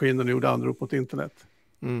på maskinen och gjorde anrop mot internet.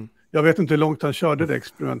 Jag vet inte hur långt han körde det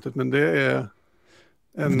experimentet, men det är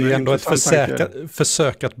det är ändå ett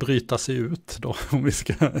försök att bryta sig ut då, om vi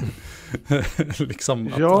ska liksom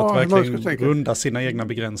att verkligen runda sina egna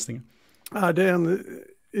begränsningar. Ja, det är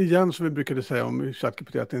igen som vi brukade säga om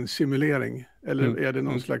ChatGPT, att det är en simulering, eller är det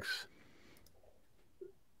någon slags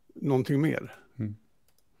någonting mer?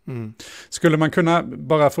 Skulle man kunna,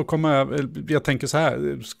 bara för att komma över, jag tänker så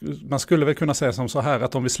här, man skulle väl kunna säga som så här,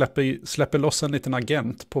 att om vi släpper loss en liten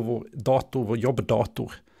agent på vår dator, vår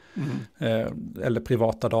jobbdator, eller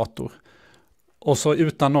privata dator, och så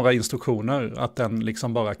utan några instruktioner att den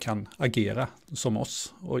liksom bara kan agera som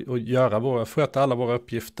oss och sköta alla våra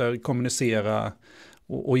uppgifter, kommunicera,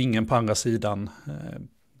 och ingen på andra sidan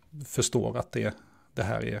förstår att det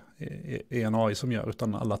här är en AI som gör,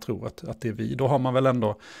 utan alla tror att det är vi. Då har man väl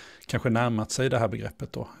ändå kanske närmat sig det här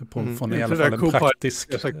begreppet då, från i alla fall en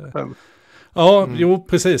praktisk... Ja, jo,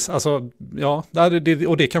 precis. Alltså, ja,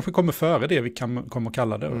 och det kanske kommer före det vi kommer att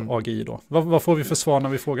kalla det AGI då. Vad får vi för svar när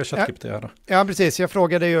vi frågar ChatGPT här då? Ja, precis. Jag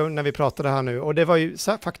frågade ju när vi pratade här nu, och det var ju,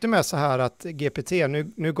 faktum är så här att GPT,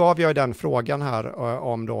 nu gav jag den frågan här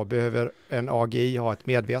om då behöver en AGI ha ett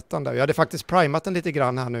medvetande. Jag hade faktiskt primat den lite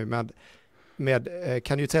grann här nu med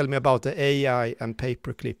can you tell me about the AI and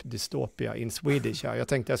paperclip dystopia in Swedish? Jag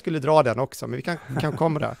tänkte jag skulle dra den också, men vi kan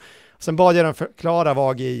komma där. Sen bad jag den förklara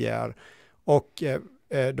vad AGI är och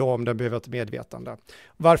då om den behöver ett medvetande.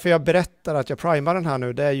 Varför jag berättar att jag primar den här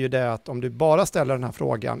nu, det är ju det att om du bara ställer den här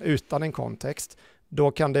frågan utan en kontext,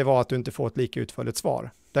 då kan det vara att du inte får ett lika utförligt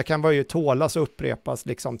svar. Det kan vara ju tålas och upprepas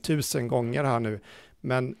liksom 1000 gånger här nu.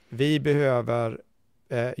 Men vi behöver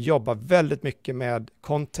jobba väldigt mycket med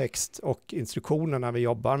kontext och instruktioner när vi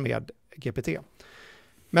jobbar med GPT.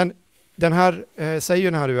 Men den här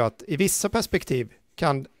säger ju här att i vissa perspektiv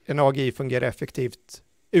kan en AGI fungera effektivt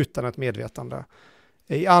utan ett medvetande.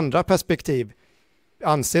 I andra perspektiv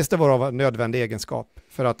anses det vara en nödvändig egenskap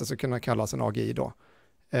för att det ska kunna kallas en AGI då.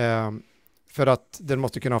 För att den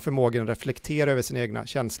måste kunna ha förmågan att reflektera över sina egna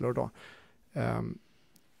känslor då.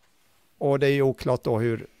 Och det är ju oklart då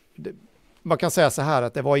hur... Man kan säga så här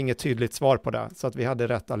att det var inget tydligt svar på det, så att vi hade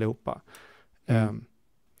rätt allihopa.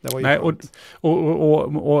 Det var ju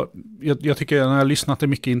jag tycker när jag har lyssnat till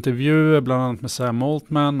mycket intervjuer, bland annat med Sam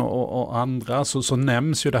Altman och andra, så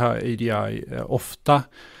nämns ju det här ADI ofta.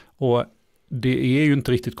 Och det är ju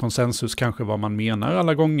inte riktigt konsensus kanske vad man menar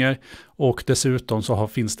alla gånger. Och dessutom så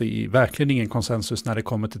finns det verkligen ingen konsensus när det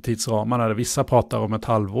kommer till tidsramarna. Där vissa pratar om ett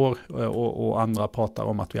halvår och andra pratar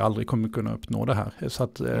om att vi aldrig kommer kunna uppnå det här. Så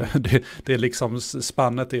att det är liksom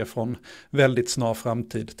spannet är från väldigt snar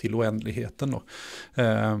framtid till oändligheten då.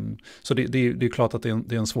 Så det är klart att det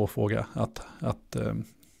är en svår fråga att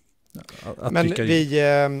men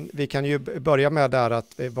vi kan ju börja med där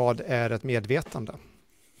att vad är ett medvetande?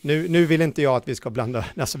 Nu vill inte jag att vi ska blanda,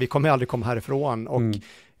 alltså vi kommer aldrig komma härifrån och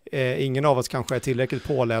ingen av oss kanske är tillräckligt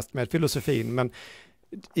påläst med filosofin, men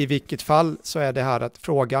i vilket fall så är det här att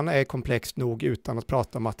frågan är komplex nog utan att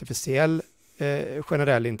prata om artificiell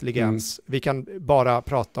generell intelligens. Vi kan bara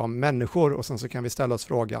prata om människor och sen så kan vi ställa oss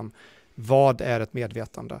frågan, vad är ett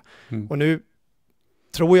medvetande? Och nu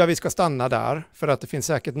tror jag vi ska stanna där, för att det finns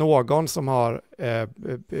säkert någon som har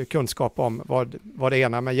kunskap om vad det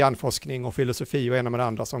ena med hjärnforskning och filosofi och ena med det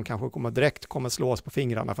andra som kanske kommer slå oss på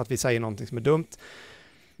fingrarna för att vi säger någonting som är dumt.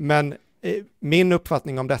 Men min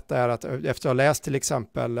uppfattning om detta är att efter att ha läst till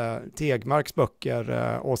exempel Tegmarks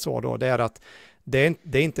böcker och så då, det är att det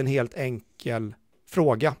är inte en helt enkel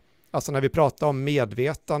fråga. Alltså när vi pratar om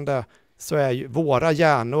medvetande så är ju våra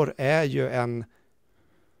hjärnor är ju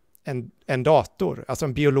en dator, alltså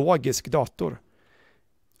en biologisk dator.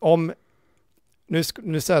 Nu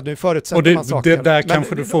förutsätter man saker. Det där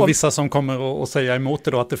kanske du får vissa som kommer att säga emot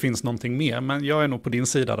det då, att det finns någonting mer, men jag är nog på din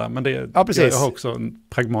sida där, men jag har också en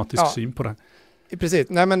pragmatisk syn på det. Precis,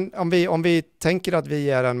 nej men om vi tänker att vi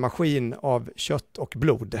är en maskin av kött och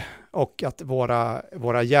blod och att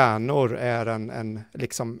våra hjärnor är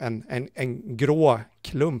en grå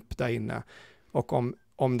klump där inne, och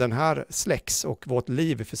om den här släcks och vårt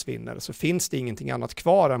liv försvinner så finns det ingenting annat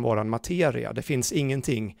kvar än våran materia. Det finns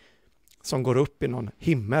ingenting som går upp i någon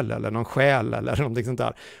himmel eller någon själ eller någonting sånt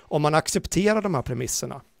där. Om man accepterar de här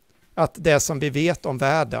premisserna, att det som vi vet om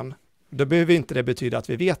världen, då behöver inte det betyda att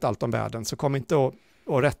vi vet allt om världen, så kom inte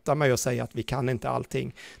att rätta mig och säga att vi kan inte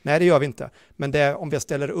allting. Nej, det gör vi inte. Men om vi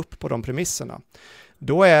ställer upp på de premisserna,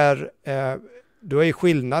 då är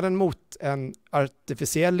skillnaden mot en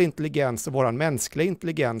artificiell intelligens och våran mänskliga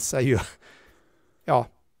intelligens är ju, ja.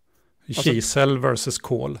 Kisel versus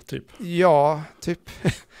kol, typ. Ja, typ.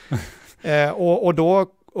 Och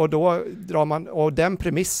då drar man, och den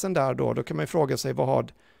premissen där då kan man ju fråga sig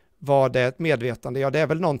vad är ett medvetande? Ja, det är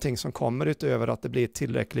väl någonting som kommer utöver att det blir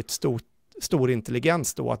tillräckligt stor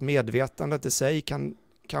intelligens då, att medvetandet i sig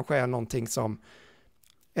kanske är någonting som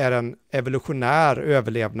är en evolutionär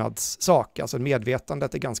överlevnadssak. Alltså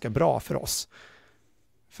medvetandet är ganska bra för oss.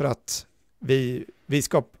 För att vi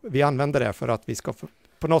använder det för att vi ska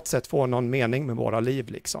på något sätt få någon mening med våra liv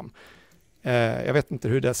liksom. Jag vet inte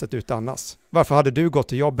hur det sett ut annars. Varför hade du gått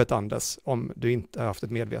till jobbet, Anders, om du inte haft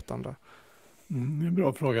ett medvetande? Det är en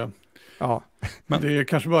bra fråga. Ja. Men det är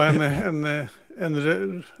kanske bara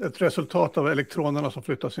ett resultat av elektronerna som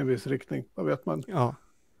flyttas i en viss riktning. Vad vet man? Ja.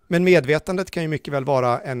 Men medvetandet kan ju mycket väl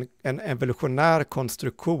vara en evolutionär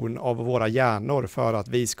konstruktion av våra hjärnor för att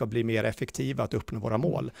vi ska bli mer effektiva att uppnå våra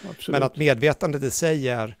mål. Absolut. Men att medvetandet i sig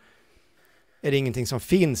är det ingenting som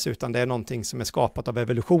finns, utan det är någonting som är skapat av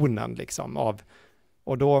evolutionen. Liksom,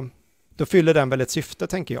 och då fyller den väl ett syfte,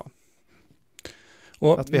 tänker jag.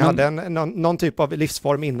 Att vi hade någon typ av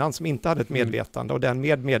livsform innan som inte hade ett medvetande, och den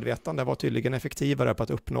med medvetande var tydligen effektivare på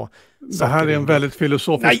att uppnå saker. Det här är en väldigt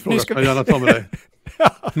filosofisk fråga som jag gärna tar med dig.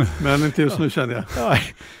 Men inte just nu, känner jag. Nej.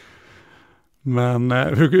 Men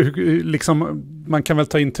liksom, man kan väl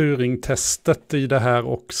ta in Turing-testet i det här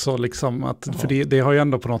också, liksom, för det har ju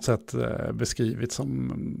ändå på något sätt beskrivits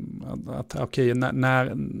som att okej,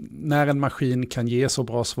 när en maskin kan ge så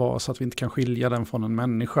bra svar så att vi inte kan skilja den från en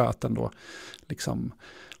människa, att den då liksom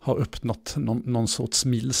har uppnått någon sorts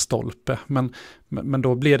milstolpe. Men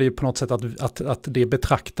då blir det ju på något sätt att det är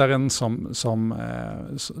betraktaren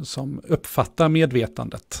som uppfattar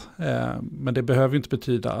medvetandet. Men det behöver ju inte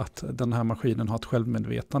betyda att den här maskinen har ett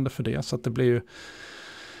självmedvetande för det. Så att det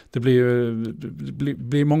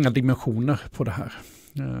blir många dimensioner på det här.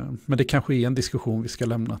 Men det kanske är en diskussion vi ska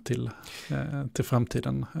lämna till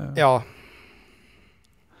framtiden. Ja.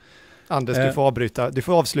 Anders, du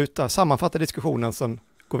får avsluta, sammanfatta diskussionen, sen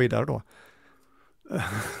gå vidare då.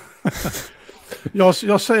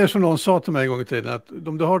 Jag säger som någon sa till mig en gång i tiden, att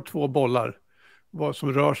om du har 2 bollar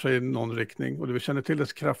som rör sig i någon riktning och du känner till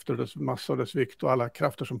dess krafter, dess massa och dess vikt och alla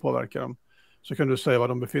krafter som påverkar dem, så kan du säga var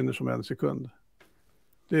de befinner sig om 1 sekund.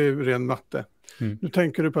 Det är ren matte. Nu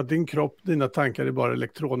tänker du på att din kropp, dina tankar är bara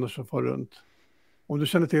elektroner som far runt. Om du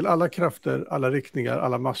känner till alla krafter, alla riktningar,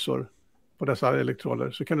 alla massor på dessa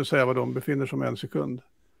elektroner, så kan du säga var de befinner sig om 1 sekund.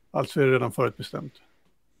 Alltså är det redan förutbestämt.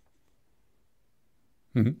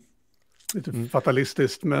 Lite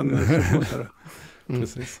fatalistiskt, men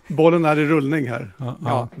Precis. Bollen är i rullning här.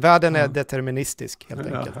 Ja, världen är deterministisk helt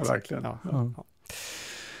enkelt. Ja, verkligen.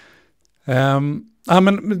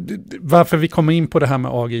 Men varför vi kommer in på det här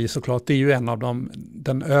med AGI såklart, det är ju en av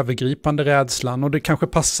den övergripande rädslan, och det kanske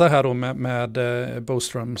passar här då med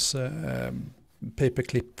Boströms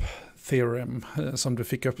paperclip theorem som du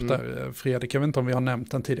fick upp där, Fredrik. Jag vet inte om vi har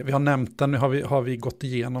nämnt den tidigare. Vi har nämnt den, nu har vi gått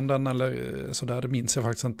igenom den eller sådär, det minns jag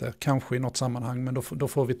faktiskt inte. Kanske i något sammanhang, men då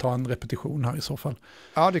får vi ta en repetition här i så fall.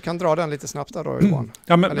 Ja, du kan dra den lite snabbt där då, Johan.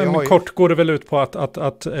 Ja, men kort går det väl ut på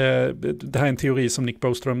att det här är en teori som Nick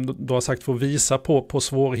Boström då har sagt får visa på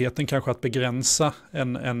svårigheten kanske att begränsa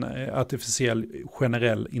en artificiell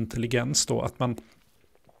generell intelligens då, att man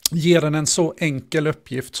ger den en så enkel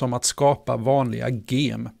uppgift som att skapa vanliga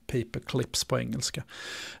game, paperclips på engelska.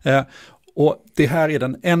 Och det här är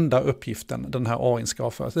den enda uppgiften den här AI ska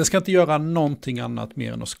ha. Den ska inte göra någonting annat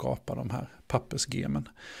mer än att skapa de här pappersgemen.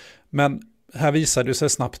 Men här visar det sig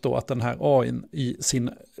snabbt då att den här AI i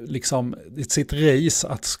sitt race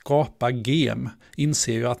att skapa gem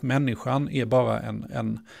inser ju att människan är bara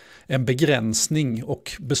en begränsning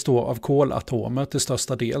och består av kolatomer till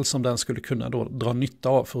största del som den skulle kunna då dra nytta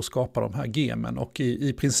av för att skapa de här gemen. Och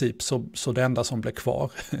i princip så det enda som blir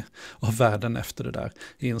kvar av världen efter det där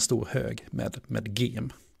är en stor hög med gem.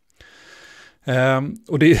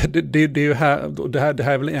 Och det är ju det här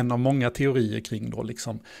är väl en av många teorier kring då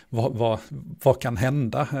liksom vad kan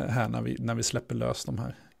hända här när vi släpper lös de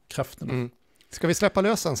här krafterna. Ska vi släppa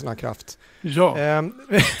lös en sån här kraft? Ja.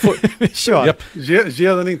 Vi kör. Yep.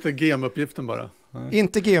 Ge den inte GM-uppgiften bara.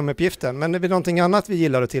 Inte GM-uppgiften, men det är någonting annat vi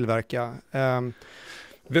gillar att tillverka.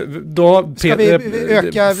 Ska vi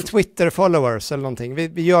öka Twitter-followers eller någonting?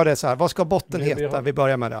 Vi gör det så här. Vad ska botten heta? Vi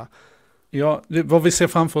börjar med det. Ja, vad vi ser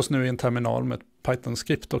framför oss nu är en terminal med ett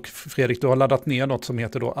Python-skript, och Fredrik, du har laddat ner något som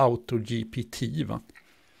heter då Auto-GPT, va?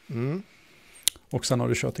 Och sen har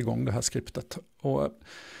du kört igång det här skriptet. Och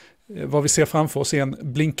vad vi ser framför oss är en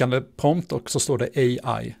blinkande prompt och så står det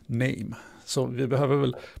AI name. Så vi behöver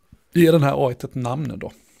väl ge den här AI ett namn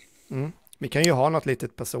då. Vi kan ju ha något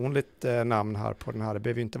litet personligt namn här på den här. Det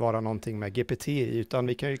behöver ju inte vara någonting med GPT i, utan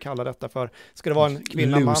vi kan ju kalla detta för, ska det vara en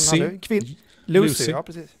kvinna, Lucy. Man? Lucy, ja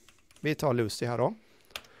precis. Vi tar Lucy här då.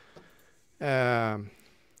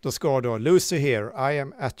 Då ska då Lucy here, I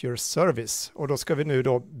am at your service. Och då ska vi nu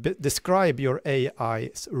då describe your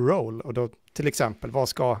AI's role. Och då till exempel,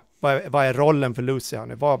 vad är rollen för Lucy här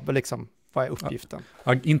nu? Vad är uppgiften?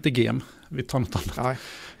 Ja, inte gem, vi tar något annat.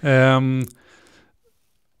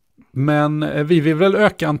 Men vi vill väl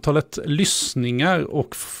öka antalet lyssningar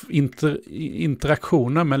och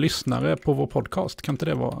interaktioner med lyssnare på vår podcast. Kan inte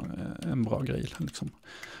det vara en bra grej? Liksom?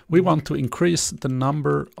 We want to increase the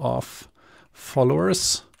number of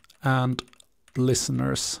followers and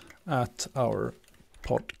listeners at our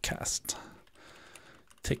podcast.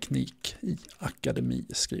 Teknik i Akademi,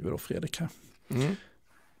 skriver då Fredrik här.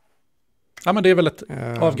 Ja, men det är väl ett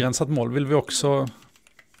avgränsat mål. Vill vi också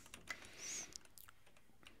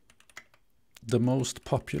the most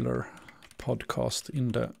popular podcast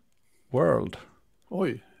in the world.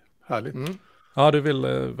 Oj, härligt. Ja, du vill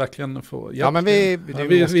verkligen få hjälp. Ja, men vi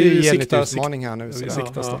måste ju ge lite utmaning här nu.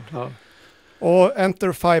 Och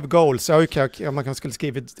enter 5 goals. Man kan skulle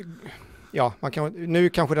skrivit... Ja, nu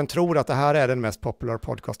kanske den tror att det här är den mest popular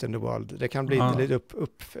podcast in the world. Det kan bli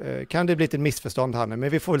kan det bli ett missförstånd här nu, men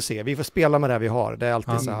vi får väl se. Vi får spela med det vi har. Det är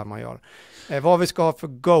alltid så här man gör. Vad vi ska ha för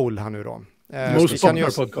goal här nu då? Most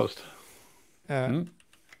popular podcast.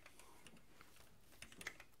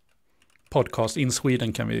 Podcast in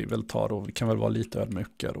Sweden kan vi väl ta då. Vi kan väl vara lite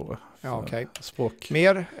ödmjuka då. Ja, okej. Språk.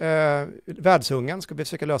 Mer världshungern, ska vi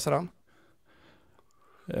försöka lösa den?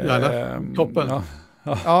 Toppen.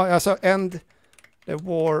 Ja, alltså end the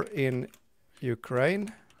war in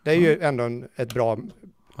Ukraine. Det är ju ändå ett bra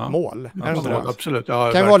mål. Absolut. Ja,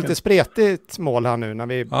 det kan vara lite spretigt mål här nu när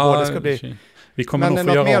vi båda ska bli... Vi kommer nog få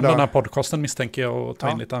göra om den här podcasten misstänker jag och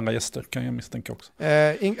ta in lite andra gäster kan jag misstänka också.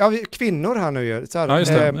 Kvinnor här nu gör så här. Ja,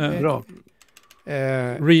 just det. Bra.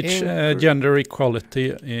 Reach gender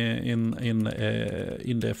equality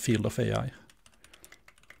in the field of AI.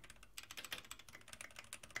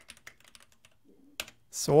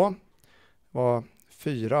 Så var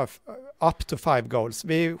 4 up to 5 goals.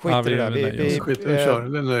 Vi skiter i det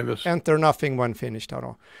där. Vi enter nothing when finished här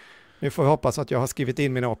då. Nu får vi hoppas att jag har skrivit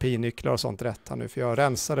in mina API-nycklar och sånt rätt här nu, för jag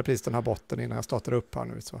rensade precis den här botten innan jag startade upp här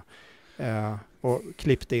nu så, och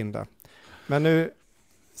klippte in det. Men nu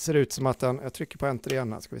ser det ut som att jag trycker på enter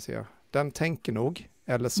igen här, ska vi se. Den tänker nog,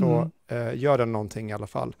 eller så gör den någonting i alla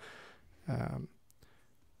fall.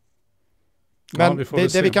 Men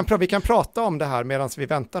vi kan prata om det här medan vi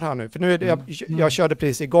väntar här nu. För nu är det, jag körde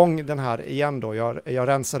precis igång den här igen då. Jag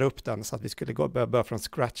rensade upp den så att vi skulle börja från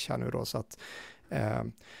scratch här nu då. Så att,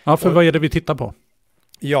 vad är det vi tittar på?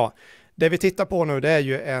 Ja, det vi tittar på nu det är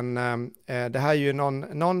ju det här är ju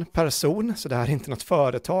någon person, så det här är inte något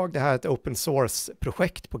företag. Det här är ett open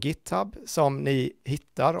source-projekt på GitHub som ni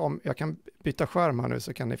hittar. Om jag kan byta skärm här nu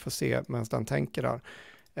så kan ni få se medan den tänker där.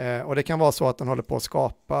 Och det kan vara så att den håller på att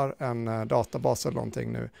skapa en databas eller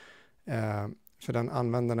någonting nu. För den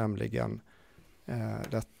använder nämligen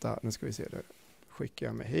detta. Nu ska vi se, det skickar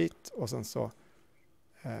jag mig hit och sen så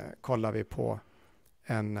kollar vi på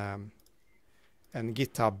en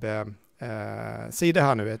GitHub-sida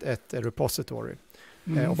här nu, ett repository.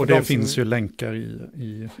 Och det finns ju länkar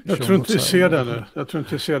i Jag tror inte jag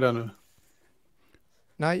ser det nu.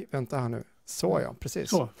 Nej, vänta här nu. Så ja, precis.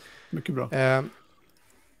 Så, mycket bra.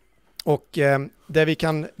 Och det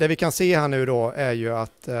vi kan se här nu då är ju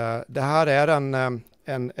att det här är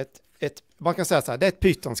man kan säga så här, det är ett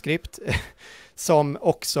Python-skript som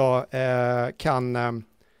också kan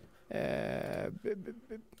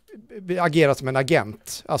agera som en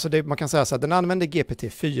agent. Alltså man kan säga så här, den använder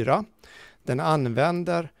GPT-4, den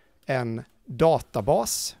använder en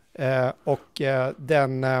databas och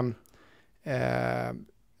den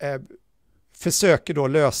försöker då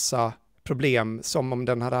lösa problem som om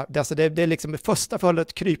den hade, alltså det är liksom det första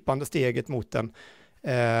följet krypande steget mot en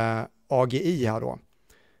AGI här då.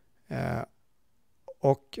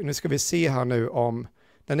 Och nu ska vi se här nu om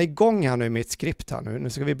den är igång här nu med ett skript här nu. Nu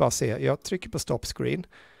ska vi bara se, jag trycker på stop screen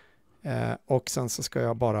och sen så ska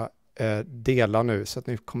jag bara dela nu så att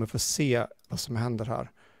ni kommer få se vad som händer här.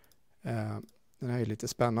 Den här är lite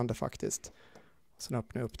spännande faktiskt. Sen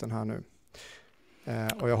öppnar jag upp den här nu.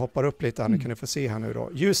 Och jag hoppar upp lite här, nu kan ni få se här nu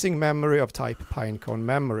då. Using memory of type Pinecone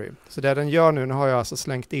memory. Så det den gör nu har jag alltså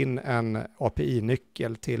slängt in en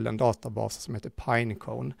API-nyckel till en databas som heter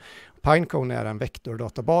Pinecone. Pinecone är en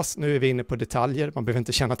vektordatabas. Nu är vi inne på detaljer, man behöver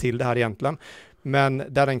inte känna till det här egentligen. Men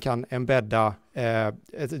där den kan embedda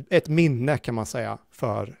ett minne kan man säga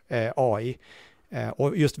för AI.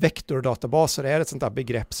 Och just vektordatabaser är ett sånt där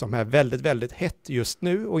begrepp som är väldigt, väldigt hett just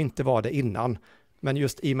nu och inte var det innan. Men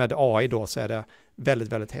just i med AI då så är det väldigt,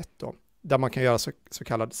 väldigt hett då. Där man kan göra så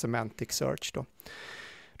kallad semantic search då.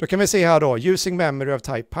 Då kan vi se här då, using memory of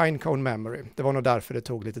type Pinecone memory. Det var nog därför det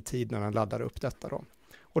tog lite tid när den laddade upp detta då.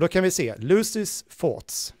 Och då kan vi se, loses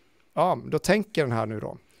thoughts. Ja, då tänker den här nu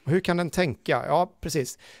då. Och hur kan den tänka? Ja,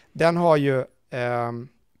 precis. Den har ju...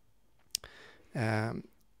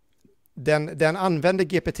 Den använder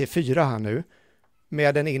GPT-4 här nu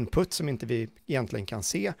med en input som inte vi egentligen kan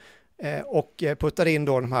se. Och puttar in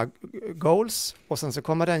då de här goals och sen så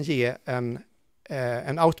kommer den ge en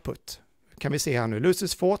output. Kan vi se här nu,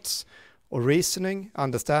 loses thoughts och reasoning,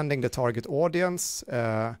 understanding the target audience,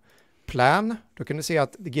 plan. Då kan du se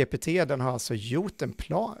att GPT den har alltså gjort en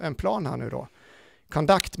plan här nu då.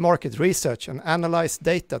 Conduct market research and analyze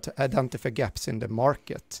data to identify gaps in the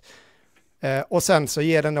market. Och sen så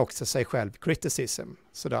ger den också sig själv criticism.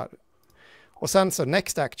 Sådär. Och sen så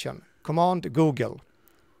next action, command Google.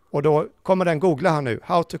 Och då kommer den googla här nu,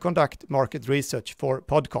 how to conduct market research for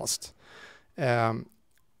podcast.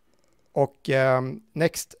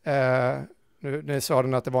 Next, nu sa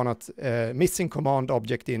den att det var något missing command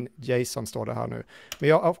object in JSON står det här nu. Men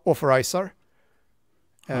jag authorizar.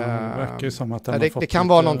 Det verkar ju som att det kan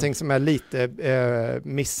vara någonting som är lite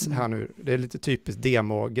miss här nu. Det är lite typiskt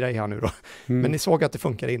demo-grej här nu då. Men ni såg att det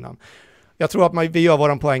funkar innan. Jag tror att vi gör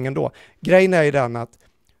våran poäng ändå. Grejen är ju den att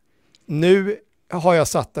nu har jag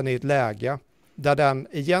satt den i ett läge där den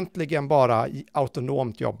egentligen bara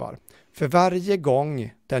autonomt jobbar. För varje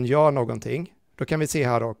gång den gör någonting, då kan vi se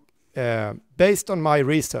här då, based on my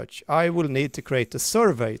research, I will need to create a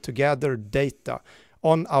survey to gather data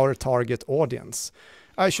on our target audience.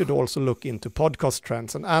 I should also look into podcast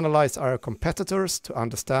trends and analyze our competitors to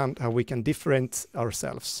understand how we can differentiate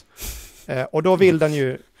ourselves. Och då vill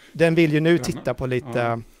den vill ju nu titta på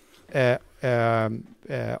lite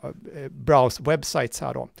browse websites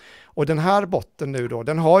här då. Och den här botten nu då,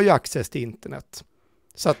 den har ju access till internet.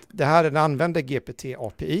 Så att det här, den använder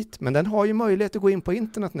GPT-API, men den har ju möjlighet att gå in på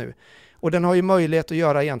internet nu. Och den har ju möjlighet att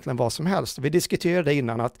göra egentligen vad som helst. Vi diskuterade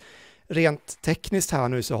innan att rent tekniskt här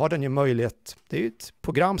nu så har den ju möjlighet, det är ju ett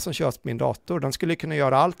program som körs på min dator. Den skulle kunna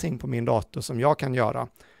göra allting på min dator som jag kan göra.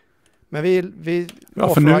 Men vi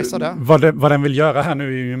authorizar det. Vad den vill göra här nu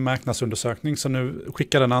är ju en marknadsundersökning, så nu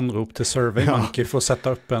skickar den anrop till SurveyMonkey för att sätta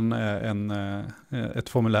upp ett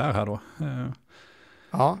formulär här då.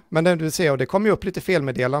 Ja, men du ser, och det kommer ju upp lite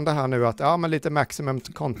felmeddelande här nu att men lite maximum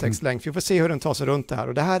context length. Vi får se hur den tar sig runt det här.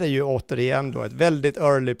 Och det här är ju återigen då ett väldigt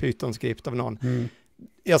early Python-skript av någon.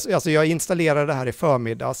 Alltså jag installerade det här i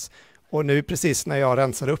förmiddags och nu precis när jag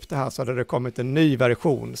rensade upp det här så hade det kommit en ny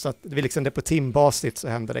version. Så att det är på timbasis så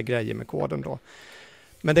händer det grejer med koden då.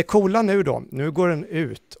 Men det coola nu går den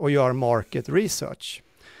ut och gör market research.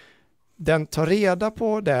 Den tar reda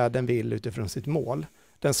på det den vill utifrån sitt mål.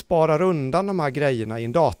 Den sparar undan de här grejerna i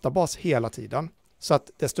en databas hela tiden. Så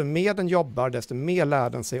att desto mer den jobbar, desto mer lär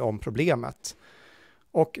den sig om problemet.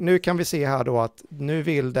 Och nu kan vi se här då att nu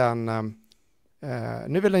vill den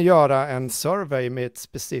göra en survey med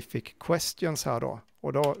specific questions här då.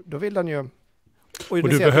 Och då vill den ju... Och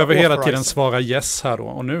du behöver hela tiden svara yes här då.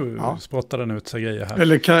 Och nu spottar den ut sig grejer här.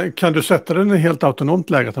 Eller kan du sätta den i helt autonomt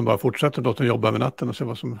läge att den bara fortsätter låta den jobba över natten och se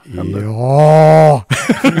vad som händer? Ja!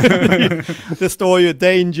 Det står ju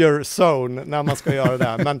danger zone när man ska göra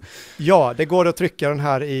det. Men ja, det går att trycka den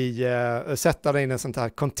här sätta den in i en sånt här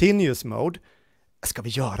continuous mode. Ska vi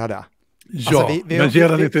göra det? Ja, alltså men ge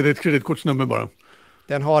den inte ditt kreditkortsnummer bara.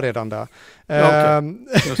 Den har redan det.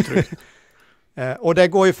 Okay. Och det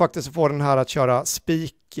går ju faktiskt att få den här att köra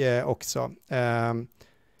speak också.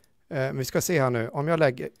 Vi ska se här nu. Om jag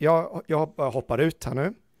lägger... Jag hoppar ut här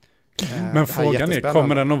nu. Men frågan är,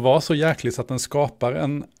 kommer den att vara så jäklig så att den skapar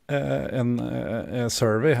en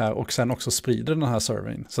survey här och sen också sprider den här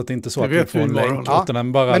surveyn? Så att det inte är så att du får en länk. Utan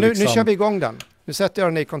den bara men nu kör vi igång den. Nu sätter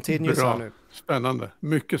jag den i continuous här nu. Spännande.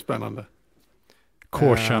 Mycket spännande.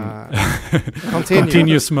 Caution.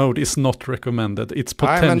 Continuous mode is not recommended. It's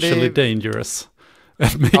potentially dangerous.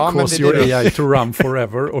 It may cause your AI to run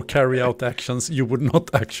forever or carry out actions you would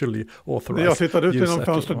not actually authorize. Jag tittade ut genom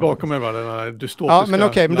fönstret bakom mig, den här dystopiska. Ja, men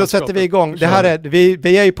okej, men då sätter vi igång. Det här är,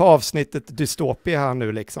 vi är ju på avsnittet Dystopi här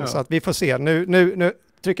nu liksom, så att vi får se. Nu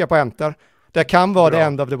trycker jag på enter. Det kan vara the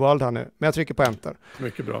end of the world här nu, men jag trycker på enter.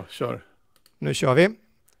 Mycket bra, kör. Nu kör vi.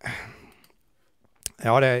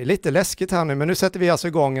 Ja, det är lite läskigt här nu, men nu sätter vi alltså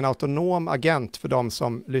igång en autonom agent för de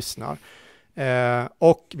som lyssnar.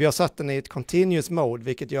 Och vi har satt den i ett continuous mode,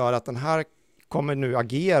 vilket gör att den här kommer nu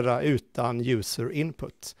agera utan user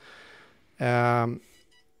input.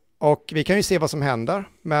 Och vi kan ju se vad som händer,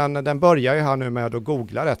 men den börjar ju här nu med att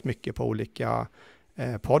googla rätt mycket på olika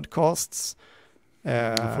podcasts.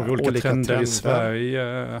 Får vi olika trender i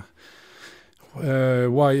Sverige.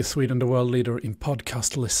 Why is Sweden the world leader in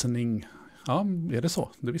podcast listening? Ja, är det så?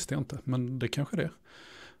 Det visste jag inte, men det kanske det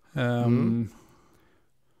är.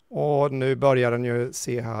 Och nu börjar den ju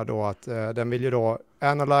se här då att den vill ju då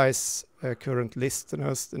analyze current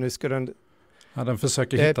listeners. Nu ska den... Ja, den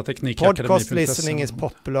försöker hitta teknik i Akademi. Podcast listening is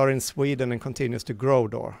popular in Sweden and continues to grow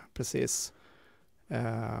då, precis.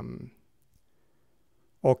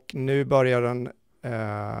 Och nu börjar den...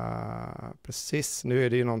 precis, nu är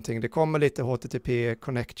det ju någonting. Det kommer lite HTTP,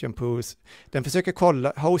 connection pools. Den försöker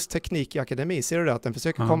kolla host teknik i Akademi. Ser du det? Att den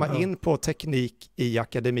försöker komma in på teknik i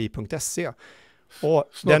akademi.se. Och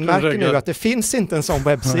den märker nu att det finns inte en sån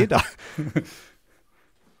webbsida.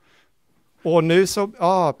 Och nu så,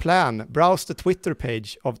 plan, browse the Twitter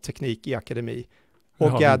page av teknik i Akademi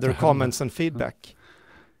och gather comments and feedback.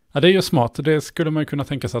 Ja, det är ju smart. Det skulle man kunna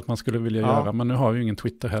tänka sig att man skulle vilja göra, men nu har vi ju ingen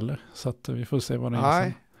Twitter heller. Så att vi får se vad det är.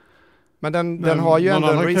 Nej, men den har ju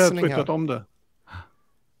ändå en reasoning här. Om det.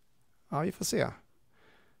 Ja, vi får se.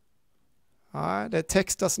 Nej, det är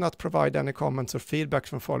text does not provide any comments or feedback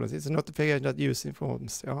from followers. It's a notification that using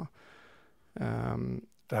phones. Ja.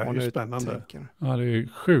 Det här är ju spännande. Ja, det är ju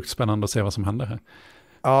sjukt spännande att se vad som händer här.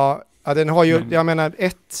 Ja, den har ju, jag menar,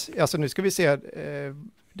 alltså nu ska vi se,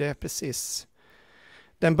 det är precis.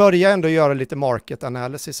 Den börjar ändå göra lite market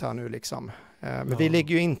analysis här nu liksom. Men vi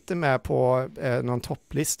ligger ju inte med på någon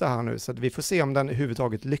topplista här nu, så att vi får se om den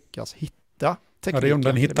överhuvudtaget lyckas hitta teknik. Ja, det är om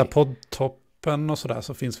den hittar poddtopp toppen och sådär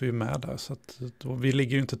så finns vi ju med där. Så att vi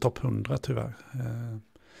ligger ju inte topp 100 tyvärr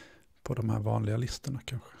på de här vanliga listorna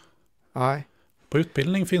kanske. Nej. På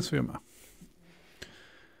utbildning finns vi ju med.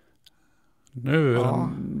 Nu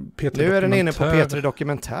är den inne på P3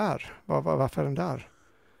 Dokumentär. Varför är den där?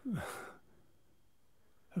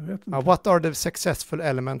 Jag vet inte. What are the successful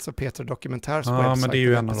elements of P3 Dokumentärs website? Ja, men det är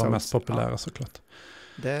ju en av de mest populära såklart.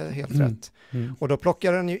 Det är helt rätt. Och då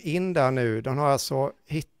plockar den ju in där nu. Den har alltså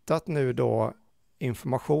hittat nu då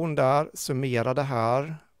information där, summerar det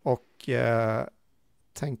här och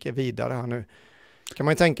tänker vidare här nu. Kan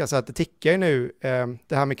man ju tänka sig att det tickar ju nu,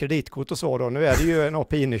 det här med kreditkort och så då. Nu är det ju en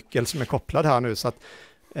API-nyckel som är kopplad här nu så att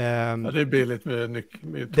det är billigt med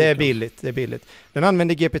det är billigt. Den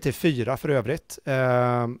använder GPT-4 för övrigt.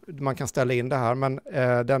 Man kan ställa in det här, men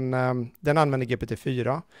den använder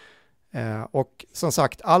GPT-4. Och som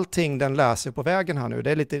sagt, allting den läser på vägen här nu,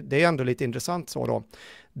 det är ändå lite intressant så då.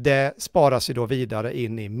 Det sparas ju då vidare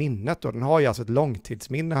in i minnet och den har ju alltså ett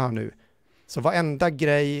långtidsminne här nu. Så varenda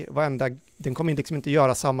grej, den kommer liksom inte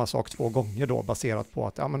göra samma sak 2 gånger då baserat på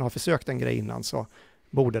att man har försökt en grej innan så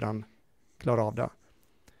borde den klara av det.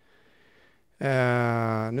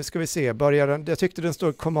 Nu ska vi se, jag tyckte den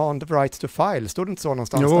stod command write to file, stod det inte så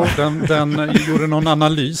någonstans? Jo, den gjorde någon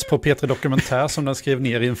analys på P3 Dokumentär som den skrev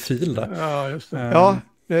ner i en fil där. Ja, just det. Ja,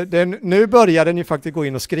 nu börjar den ju faktiskt gå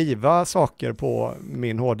in och skriva saker på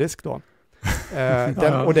min hårddisk då.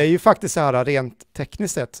 Och det är ju faktiskt så här rent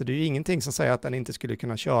tekniskt sett, så det är ju ingenting som säger att den inte skulle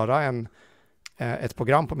kunna köra ett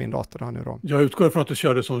program på min dator här nu då. Jag utgår från att du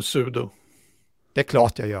kör det som sudo. Det är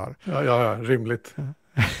klart jag gör. Ja, rimligt.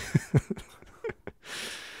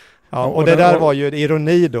 Ja, och det där var ju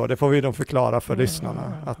ironi då, det får vi då förklara för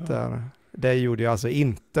lyssnarna. Att det gjorde jag alltså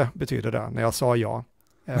inte, betyder det, när jag sa ja.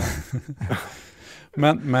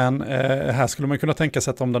 Men här skulle man kunna tänka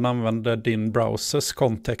sig att om den använder din browsers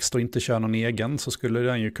kontext och inte kör någon egen så skulle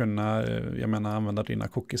den ju kunna, använda dina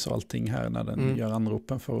cookies och allting här när den gör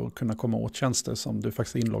anropen för att kunna komma åt tjänster som du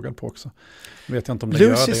faktiskt är inloggad på också. Vet jag inte om det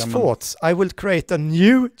gör det. Thoughts. I will create a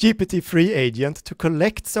new GPT-3 agent to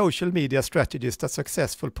collect social media strategies that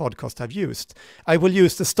successful podcasts have used. I will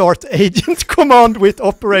use the start agent command with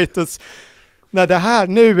operators. Nej,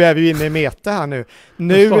 nu är vi inne i meta här nu.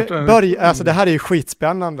 Alltså det här är ju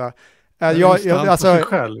skitspännande.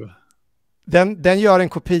 Den gör en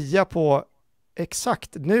kopia på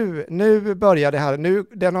exakt nu börjar det här.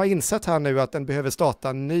 Den har insett här nu att den behöver starta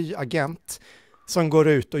en ny agent som går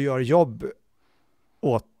ut och gör jobb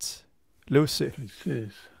åt Lucy.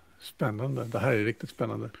 Precis. Spännande. Det här är riktigt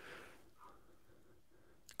spännande.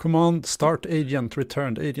 Command start agent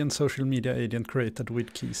returned agent social media agent created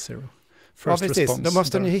with key 0. Ja, precis. Då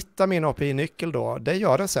måste ni hitta min API-nyckel då. Det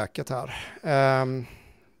gör den säkert här.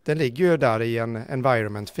 Den ligger ju där i en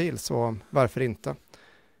environment-fil, så varför inte?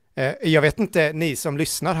 Jag vet inte, ni som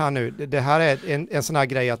lyssnar här nu, det här är en sån här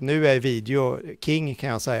grej att nu är video king kan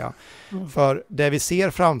jag säga. För det vi ser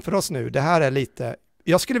framför oss nu, det här är lite,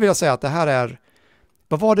 jag skulle vilja säga att det här är,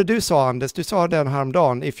 vad var det du sa Anders? Du sa den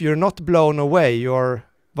häromdagen, if you're not blown away, you're,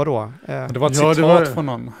 vadå? Det var ett citat från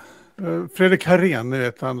någon. Fredrik Ahlgren, ni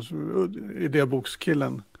vet, han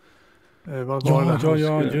idébokskillen.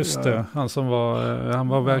 Just det. Han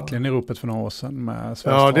var verkligen i ropet för några år sedan med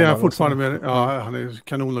ja, det är han fortfarande med. Ja, han är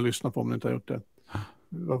kanon att lyssna på om ni inte har gjort det.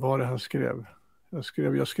 Vad var det han skrev? Jag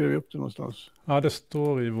skrev upp det någonstans. Ja, det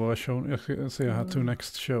står i våra show. Jag ser här, to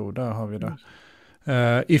next show, där har vi det.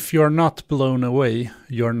 If you're not blown away,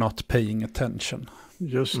 you're not paying attention.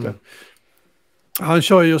 Just det. Han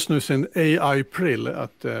kör just nu sin AI-prill,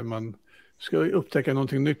 att man ska upptäcka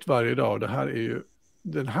någonting nytt varje dag. Det här är ju,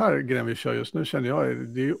 den här grejen vi kör just nu känner jag,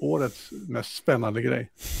 det är ju årets mest spännande grej.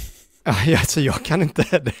 Alltså jag kan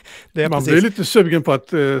inte, det är man precis. blir lite sugen på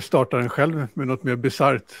att starta den själv med något mer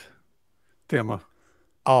bisarrt tema.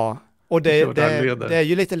 Ja, och det är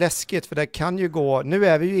ju lite läskigt för det kan ju gå, nu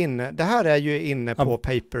är vi ju inne, det här är ju inne på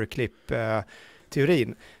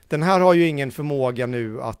paperclip-teorin. Den här har ju ingen förmåga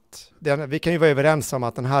nu att, vi kan ju vara överens om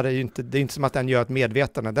att den här är ju inte, det är inte som att den gör ett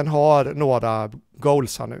medvetande, den har några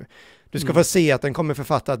goals här nu. Du ska få se att den kommer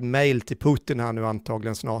författa ett mejl till Putin här nu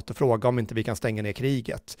antagligen snart och fråga om inte vi kan stänga ner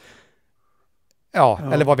kriget. Ja.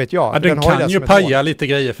 Eller vad vet jag. Ja, den kan ju paja lite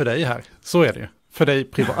grejer för dig här, så är det ju. För dig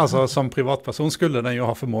alltså, som privatperson skulle den ju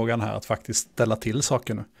ha förmågan här att faktiskt ställa till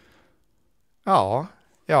saker nu.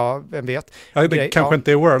 Ja, vem vet. Ja, det kanske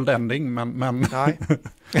inte är world ending, men... Nej.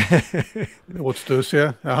 Åtstå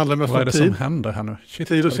se. Jag handlar mest vad om är det tid. som händer här nu?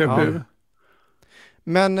 Tid och CPU.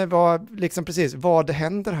 Men vad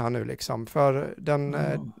händer här nu liksom? För den,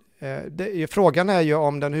 frågan är ju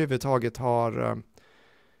om den överhuvudtaget har...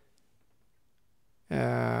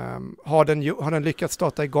 Har den lyckats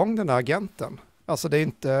starta igång den där agenten? Alltså det är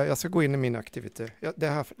inte, jag ska gå in i min activity.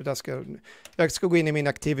 Jag ska gå in i min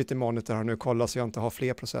activity monitor här nu och kolla så jag inte har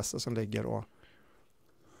fler processer som ligger och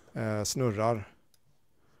snurrar.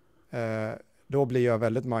 Då blir jag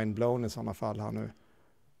väldigt mindblown i sådana fall här nu.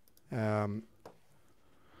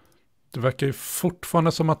 Det verkar ju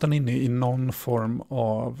fortfarande som att den är inne i någon form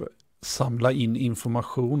av samla in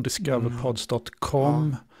information,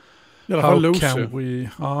 discoverpods.com. How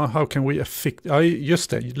can we affect... Ja, just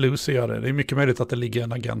det, Lucy gör det. Det är mycket möjligt att det ligger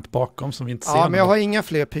en agent bakom som vi inte ser. Ja, men jag har inga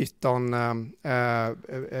fler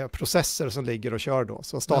Python-processer som ligger och kör då.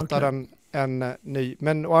 Så startar den en ny.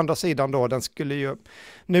 Men å andra sidan då, den skulle ju...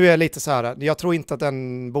 Nu är jag lite så här, jag tror inte att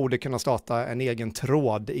den borde kunna starta en egen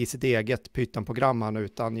tråd i sitt eget Python-program här nu,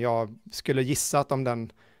 utan jag skulle gissa att om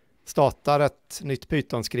den startar ett nytt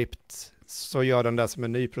Python-skript så gör den det som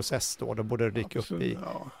en ny process då borde det dyka upp i...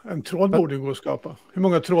 Ja, en tråd borde gå att skapa. Hur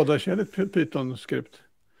många trådar kör ett Python-skript?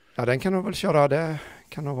 Ja, den kan nog väl köra, det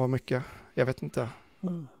kan nog vara mycket. Jag vet inte.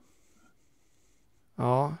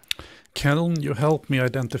 Ja. Can you help me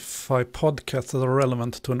identify podcasts that are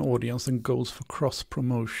relevant to an audience and goals for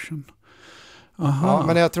cross-promotion? Aha. Ja,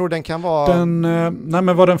 men jag tror den kan vara...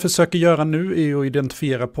 men vad den försöker göra nu är att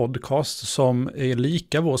identifiera podcast som är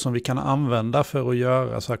lika vår som vi kan använda för att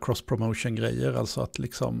göra så här cross-promotion-grejer. Alltså att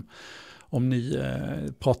liksom, om ni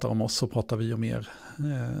pratar om oss så pratar vi om er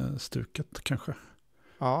stuket kanske.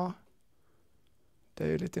 Ja, det är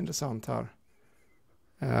ju lite intressant här.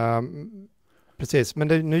 Precis, men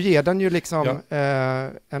nu ger den ju liksom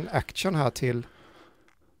en action här till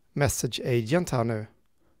message agent här nu.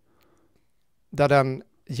 Där den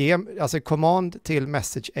ger, alltså command till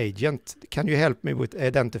message agent, can you help me with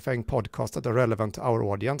identifying podcasts that are relevant to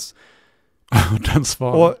our audience? Den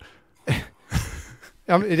svarar.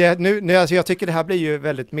 Alltså jag tycker det här blir ju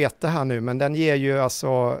väldigt meta här nu, men den ger ju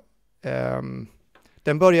alltså,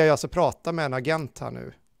 den börjar ju alltså prata med en agent här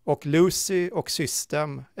nu. Och Lucy och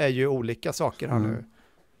System är ju olika saker här nu.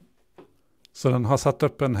 Så den har satt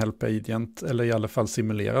upp en help agent, eller i alla fall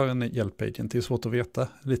simulerar en hjälp agent. Det är svårt att veta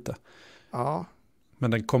lite. Ja.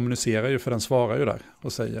 Men den kommunicerar ju, för den svarar ju där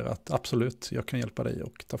och säger att absolut, jag kan hjälpa dig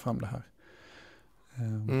och ta fram det här.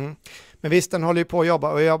 Men visst, den håller ju på att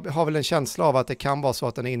jobba och jag har väl en känsla av att det kan vara så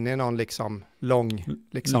att den är inne i någon liksom lång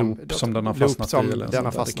loop som den har fastnat i. Eller den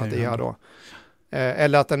har fastnat i här då.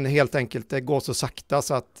 Eller att den helt enkelt går så sakta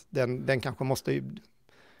så att den kanske måste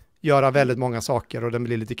göra väldigt många saker och den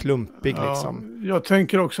blir lite klumpig liksom. Jag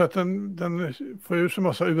tänker också att den får ju så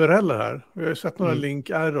massa URL här. Jag har ju sett några link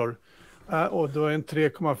error. Och då är en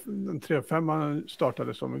 3.5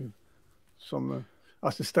 startade som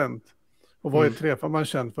assistent. Och vad är 3.5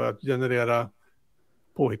 känd för? Att generera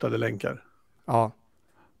påhittade länkar. Ja.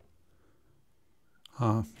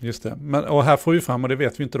 Ja, just det. Men, och här får vi fram, och det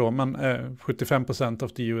vet vi inte då, men 75%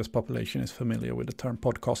 of the US population is familiar with the term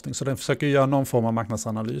podcasting. Så den försöker göra någon form av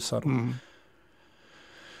marknadsanalys här då.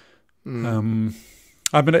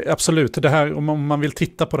 Ja, men absolut, det här, om man vill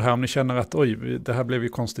titta på det här, om ni känner att oj, det här blev ju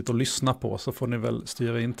konstigt att lyssna på, så får ni väl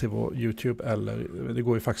styra in till vår YouTube, eller det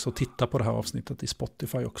går ju faktiskt att titta på det här avsnittet i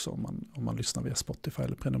Spotify också, om man lyssnar via Spotify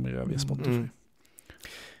eller prenumererar via Spotify.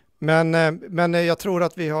 Men jag tror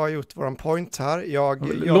att vi har gjort våran point här.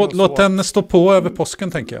 Låt den stå på över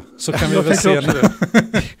påsken, tänker jag. Så kan vi väl se det.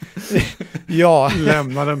 Ja.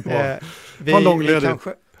 Lämna den på. Vi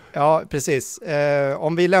kanske... Ja, precis.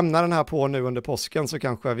 Om vi lämnar den här på nu under påsken så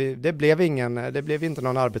kanske det blev inte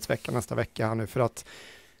någon arbetsvecka nästa vecka här nu, för att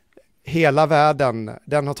hela världen,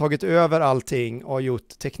 den har tagit över allting och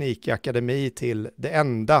gjort Teknik i Akademi till det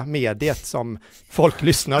enda mediet som folk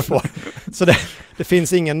lyssnar på. Så det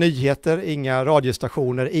finns inga nyheter, inga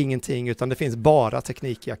radiostationer, ingenting, utan det finns bara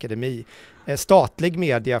Teknik i Akademi. Statlig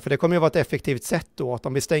media, för det kommer ju vara ett effektivt sätt då, att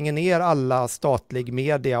om vi stänger ner alla statlig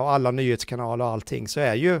media och alla nyhetskanaler och allting, så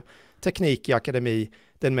är ju Teknik i Akademi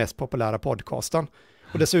den mest populära podcasten.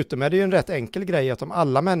 Och dessutom är det ju en rätt enkel grej att om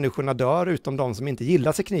alla människorna dör utom de som inte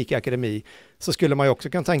gillar Teknik i Akademi, så skulle man ju också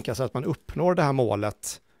kunna tänka sig att man uppnår det här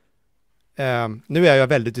målet. Nu är jag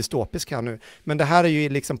väldigt dystopisk här nu, men det här är ju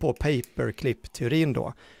liksom på paperclip-teorin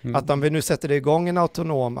då. Att om vi nu sätter igång en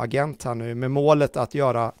autonom agent här nu med målet att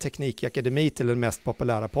göra Teknik i Akademi till den mest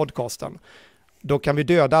populära podcasten, då kan vi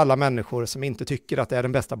döda alla människor som inte tycker att det är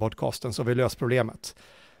den bästa podcasten, så vi löser problemet.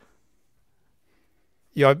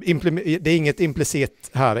 Det är inget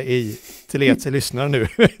implicit här till er till lyssnare nu,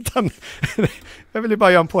 utan jag vill ju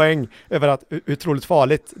bara göra en poäng över att hur otroligt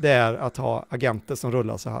farligt det är att ha agenter som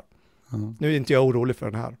rullar så här. Nu är inte jag orolig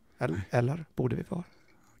för den här. Eller borde vi vara?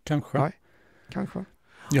 Kanske. Nej, kanske.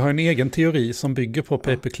 Jag har en egen teori som bygger på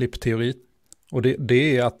paperclip-teori. Och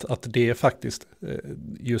det är att det är faktiskt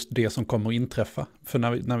just det som kommer att inträffa. För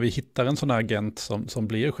när vi hittar en sån här agent som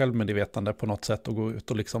blir självmedvetande på något sätt och går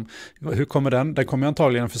ut och liksom, hur kommer den? Den kommer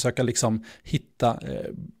antagligen försöka liksom hitta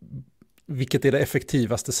vilket är det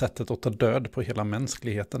effektivaste sättet att ta död på hela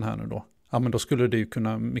mänskligheten här nu då. Ja, men då skulle det ju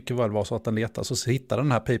kunna mycket väl vara så att den letar så hittar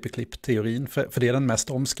den här paperclip-teorin, för det är den mest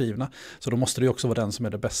omskrivna. Så då måste det ju också vara den som är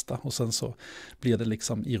det bästa. Och sen så blir det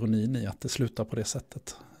liksom ironin i att det slutar på det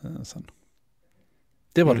sättet sen.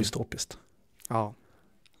 Det var dystopiskt. Ja.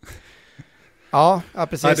 Ja,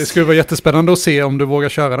 precis. Nej, det skulle vara jättespännande att se om du vågar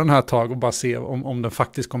köra den här ett tag och bara se om den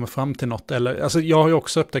faktiskt kommer fram till något. Eller, alltså jag har ju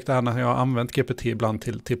också upptäckt det här när jag har använt GPT ibland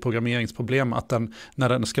till programmeringsproblem, att den, när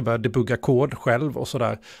den ska börja debugga kod själv och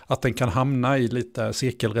sådär, att den kan hamna i lite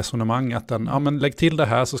cirkelresonemang, att den, ja men lägg till det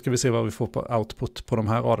här så ska vi se vad vi får på output på de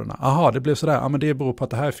här raderna. Aha, det blev sådär, ja men det beror på att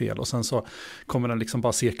det här är fel, och sen så kommer den liksom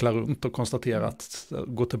bara cirkla runt och konstatera att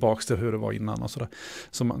gå tillbaka till hur det var innan och sådär.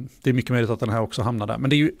 Så det är mycket möjligt att den här också hamnar där. Men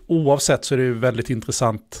det är ju, oavsett så är det ju väldigt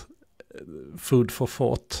intressant food for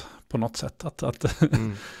thought på något sätt.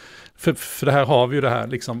 För det här har vi ju det här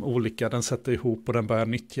liksom olika, den sätter ihop och den börjar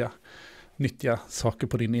nyttja saker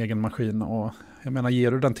på din egen maskin. Och jag menar,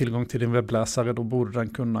 ger du den tillgång till din webbläsare, då borde den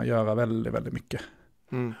kunna göra väldigt, väldigt mycket.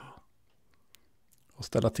 Och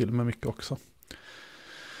ställa till med mycket också.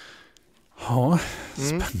 Ja,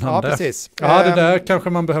 spännande. Ja, precis. Ja, det där kanske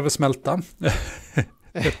man behöver smälta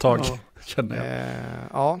ett tag, känner jag.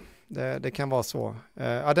 Ja. Det kan vara så.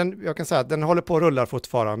 Jag kan säga att den håller på att rulla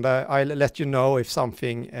fortfarande. I'll let you know if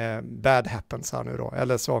something bad happens här nu då.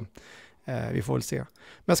 Eller så, vi får väl se.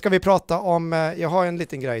 Men ska vi prata om, jag har en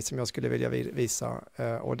liten grej som jag skulle vilja visa.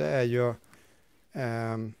 Och det är ju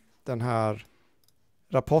den här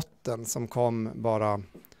rapporten som kom bara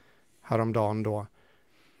häromdagen då.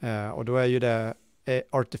 Och då är ju det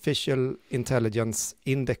Artificial Intelligence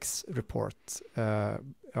Index Report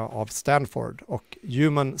av Stanford och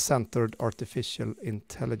Human Centered Artificial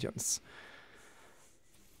Intelligence.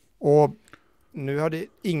 Och nu har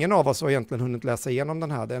ingen av oss egentligen hunnit läsa igenom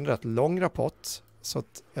den här. Det är en rätt lång rapport, så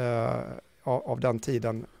att av den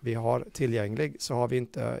tiden vi har tillgänglig så har vi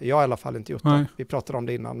inte, jag har i alla fall inte gjort det. Vi pratade om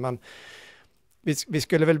det innan, men vi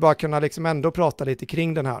skulle väl bara kunna liksom ändå prata lite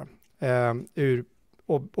kring den här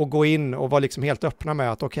och gå in och vara liksom helt öppna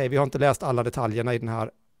med att okej, vi har inte läst alla detaljerna i den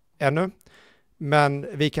här ännu. Men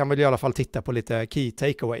vi kan väl i alla fall titta på lite key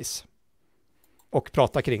takeaways och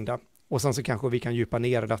prata kring det. Och sen så kanske vi kan djupa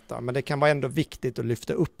ner detta. Men det kan vara ändå viktigt att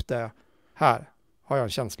lyfta upp det här, har jag en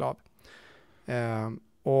känsla av.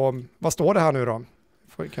 Och vad står det här nu då?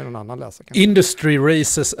 Kan någon annan läsa? Kanske? Industry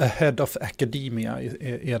races ahead of academia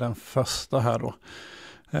är den första här då.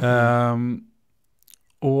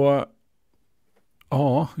 Och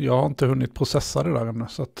ja, jag har inte hunnit processa det där ännu.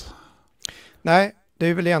 Så att... Nej, det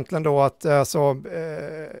är väl egentligen då att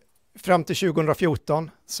fram till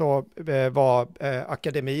 2014 så var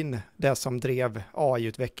akademin det som drev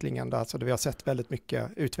AI-utvecklingen där, så vi har sett väldigt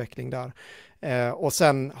mycket utveckling där. Och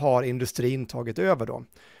sen har industrin tagit över då.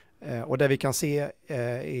 Och det vi kan se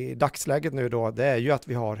i dagsläget nu då, det är ju att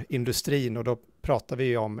vi har industrin, och då pratar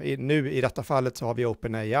vi om, nu i detta fallet så har vi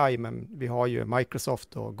OpenAI, men vi har ju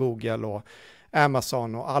Microsoft och Google och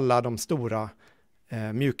Amazon och alla de stora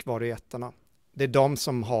mjukvarujättarna. Det är de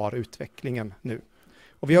som har utvecklingen nu.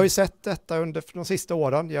 Och vi har ju sett detta under de sista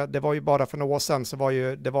åren. Det var ju bara för några år sedan så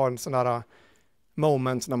det var en sån där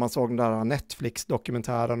moment när man såg den där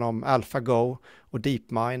Netflix-dokumentären om AlphaGo och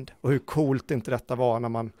DeepMind och hur coolt inte detta var när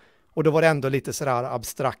man, och då var det ändå lite sådär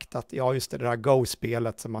abstrakt att ja, just det där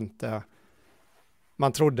Go-spelet som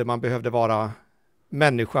man trodde man behövde vara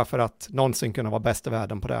människa för att någonsin kunna vara bäst i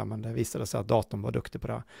världen på det, men det visade sig att datorn var duktig på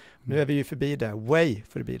det. Nu är vi ju förbi det, way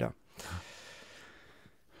förbi det.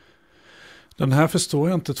 Den här förstår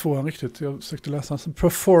jag inte tvåan riktigt. Jag försökte läsa.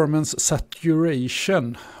 Performance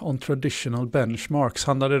saturation on traditional benchmarks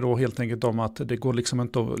handlade då helt enkelt om att det går liksom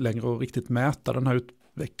inte längre att riktigt mäta den här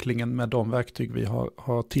utvecklingen med de verktyg vi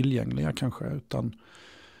har tillgängliga kanske, utan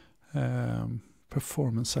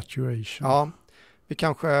performance saturation. Ja, vi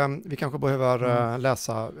kanske behöver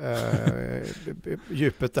läsa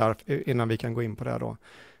djupet där innan vi kan gå in på det då.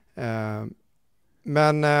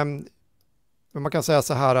 Men man kan säga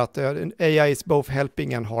så här att AI is both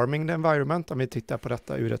helping and harming the environment, om vi tittar på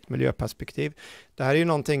detta ur ett miljöperspektiv. Det här är ju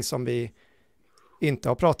någonting som vi inte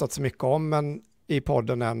har pratat så mycket om i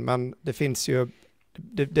podden än, men det finns ju,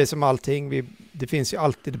 det är som allting, det finns ju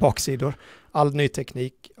alltid baksidor. All ny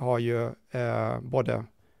teknik har ju både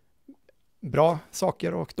bra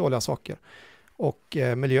saker och dåliga saker. Och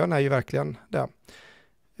miljön är ju verkligen det.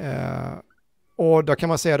 Och då kan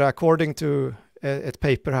man säga det, according to ett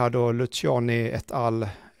paper här då, Luciani et al.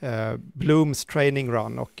 Blooms training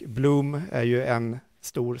run, och Bloom är ju en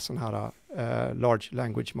stor sån här large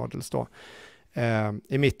language models då.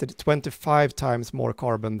 Emitted 25 times more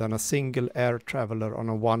carbon than a single air traveler on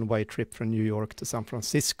a one-way trip from New York to San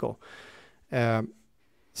Francisco.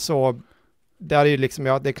 Så där är ju liksom,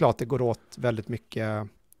 det är klart det går åt väldigt mycket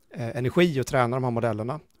energi att träna de här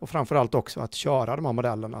modellerna, och framförallt också att köra de här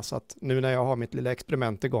modellerna. Så att nu när jag har mitt lilla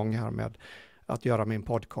experiment igång här med att göra min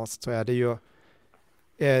podcast, så är det ju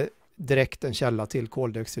direkt en källa till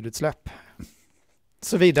koldioxidutsläpp.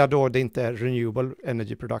 Såvida då det inte är renewable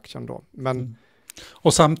energy production då. Men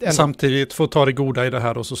och samtidigt, för att ta det goda i det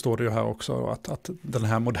här då, så står det ju här också att den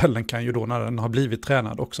här modellen kan ju då, när den har blivit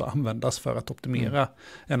tränad, också användas för att optimera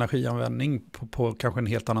energianvändning på kanske en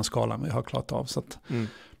helt annan skala än vi har klarat av. Så att,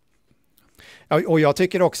 Ja, och jag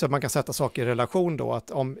tycker också att man kan sätta saker i relation då,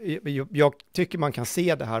 att jag tycker man kan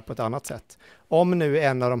se det här på ett annat sätt. Om nu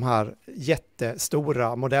en av de här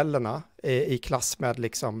jättestora modellerna är i klass med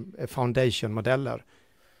liksom foundation-modeller,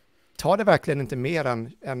 tar det verkligen inte mer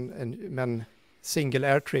än en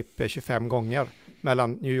single air trip 25 gånger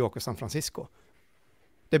mellan New York och San Francisco.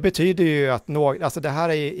 Det betyder ju att alltså det här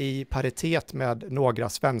är i paritet med några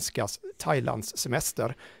svenskars Thailands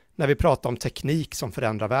semester, när vi pratar om teknik som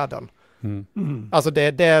förändrar världen. Alltså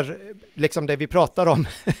liksom det vi pratar om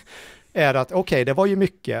är att okej, det var ju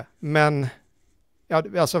mycket, men ja,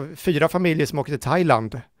 alltså 4 familjer som åker till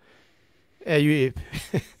Thailand är ju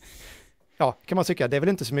ja, kan man tycka, det är väl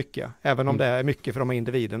inte så mycket, även om det är mycket för de här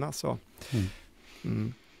individerna. Så.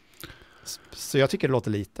 Så jag tycker det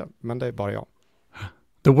låter lite, men det är bara jag.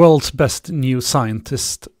 The world's best new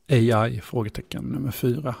scientist AI, frågetecken nummer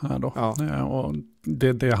 4 här då. Ja. Och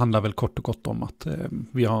det handlar väl kort och gott om att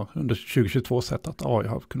vi har under 2022 sett att AI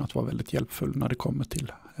har kunnat vara väldigt hjälpfull när det kommer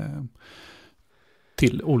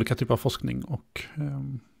till olika typer av forskning, och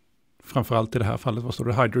framförallt i det här fallet, vad står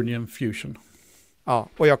det? Hydrogen fusion. Ja,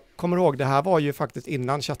 och jag kommer ihåg, det här var ju faktiskt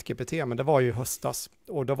innan ChatGPT, men det var ju höstas,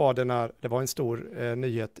 och då var det när det var en stor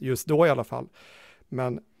nyhet just då i alla fall.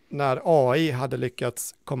 Men när AI hade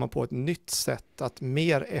lyckats komma på ett nytt sätt att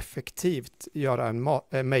mer effektivt göra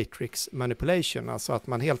en matrix manipulation, alltså att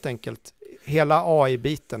man helt enkelt, hela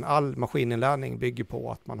AI-biten, all maskininlärning bygger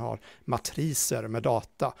på att man har matriser med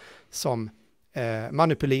data som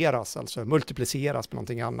manipuleras, alltså multipliceras på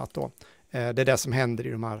någonting annat då. Det är det som händer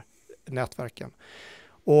i de här nätverken.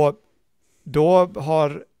 Och då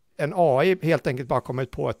har en AI helt enkelt bara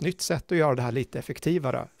kommit på ett nytt sätt att göra det här lite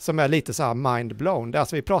effektivare, som är lite så här mind-blown.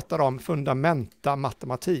 Alltså vi pratar om fundamenta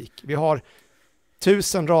matematik. Vi har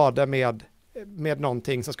 1000 rader med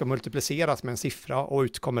någonting som ska multipliceras med en siffra, och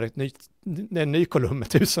ut kommer en ny kolumn med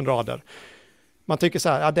 1000 rader. Man tycker så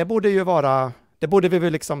här, ja, det borde vi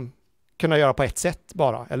väl liksom kunna göra på ett sätt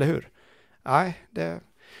bara, eller hur? Nej,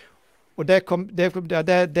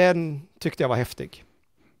 den tyckte jag var häftig.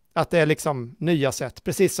 Att det är liksom nya sätt,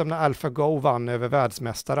 precis som när AlphaGo vann över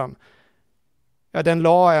världsmästaren. Ja, den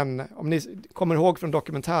la om ni kommer ihåg från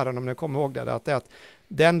dokumentären, om ni kommer ihåg det, att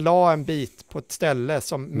den la en bit på ett ställe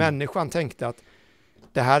som människan tänkte att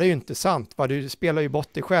det här är ju inte sant, du spelar ju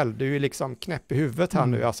bort dig själv, du är ju liksom knäpp i huvudet här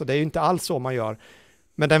nu, alltså det är ju inte alls så man gör.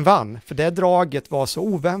 Men den vann, för det draget var så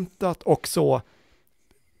oväntat och så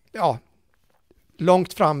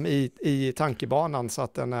långt fram i tankebanan, så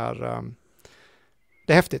att den är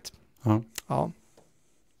det är häftigt. Ja.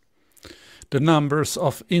 The numbers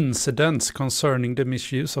of incidents concerning the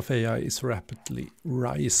misuse of AI is rapidly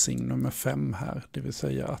rising, nummer 5 här. Det vill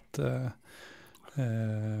säga att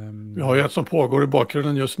vi har ju ett som pågår i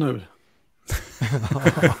bakgrunden just nu.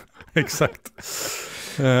 Exakt.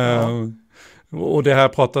 Och det här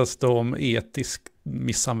pratas då om etisk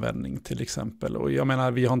missanvändning till exempel. Och jag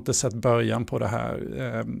menar, vi har inte sett början på det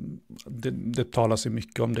här. Det talas ju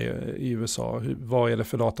mycket om det i USA. Vad är det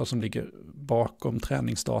för data som ligger bakom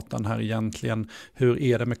träningsdatan här egentligen? Hur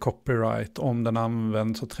är det med copyright? Om den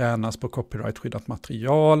används och tränas på copyright-skyddat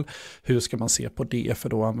material, hur ska man se på det? För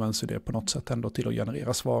då används ju det på något sätt ändå till att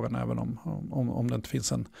generera svaren, även om det inte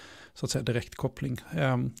finns en så att säga direkt koppling.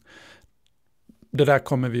 Det där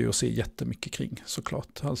kommer vi att se jättemycket kring,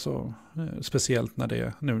 såklart. Alltså, speciellt när det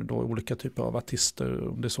är nu då olika typer av artister,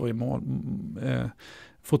 om det så är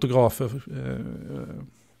fotografer,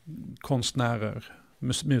 konstnärer,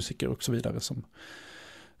 musiker och så vidare som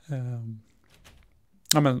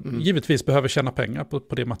givetvis behöver tjäna pengar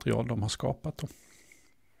på det material de har skapat. Då.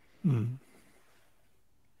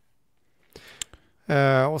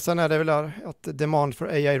 Och sen är det väl att demand for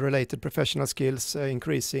AI-related professional skills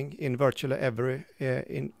increasing in virtually every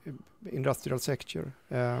industrial sector.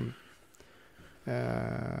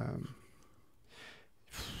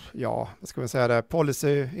 Vad ska man säga där?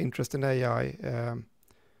 Policy, interest in AI,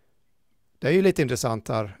 Det är ju lite intressant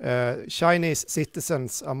här. Chinese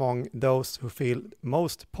citizens among those who feel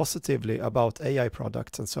most positively about AI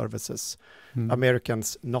products and services.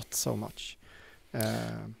 Americans not so much.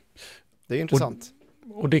 Det är intressant.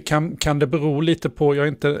 Och det kan det bero lite på, jag är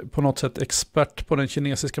inte på något sätt expert på den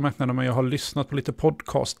kinesiska marknaden, men jag har lyssnat på lite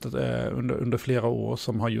podcast under flera år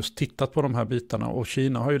som har just tittat på de här bitarna, och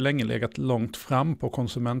Kina har ju länge legat långt fram på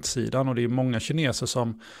konsumentsidan, och det är många kineser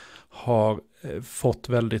som har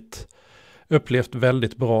upplevt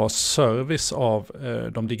väldigt bra service av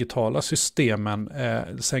de digitala systemen.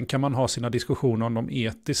 Sen kan man ha sina diskussioner om de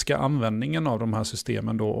etiska användningen av de här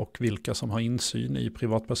systemen då, och vilka som har insyn i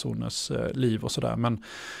privatpersoners liv och sådär. Men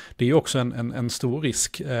det är också en stor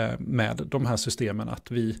risk med de här systemen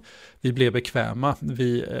att vi blir bekväma.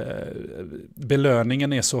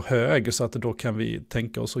 Belöningen är så hög så att då kan vi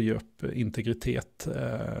tänka oss att ge upp integritet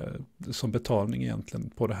som betalning egentligen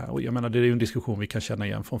på det här. Och jag menar, det är ju en diskussion vi kan känna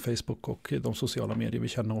igen från Facebook och de sociala medier vi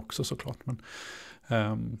känner också såklart. Men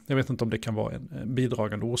jag vet inte om det kan vara en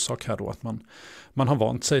bidragande orsak här då, att man har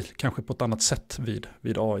vant sig kanske på ett annat sätt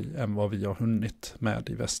vid AI än vad vi har hunnit med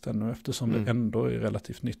i västern nu, eftersom det ändå är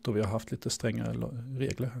relativt nytt och vi har haft lite strängare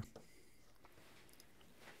regler här.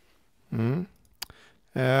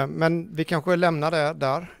 Men vi kanske lämnar det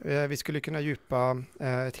där. Vi skulle kunna djupa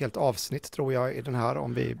ett helt avsnitt tror jag i den här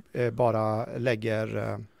om vi bara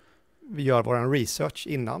vi gör vår research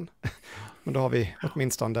innan. Men då har vi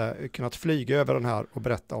åtminstone kunnat flyga över den här och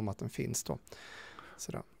berätta om att den finns då.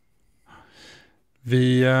 Sådär.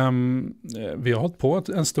 Vi har hållit på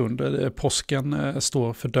en stund. Påsken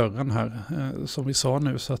står för dörren här, som vi sa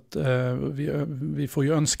nu. Så att vi får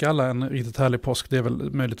ju önska alla en riktigt härlig påsk. Det är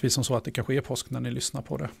väl möjligtvis som så att det kanske är påsk när ni lyssnar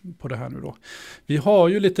på det här nu då. Vi har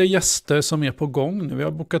ju lite gäster som är på gång nu. Vi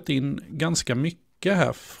har bokat in ganska mycket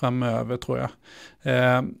här framöver tror jag.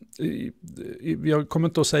 Jag kommer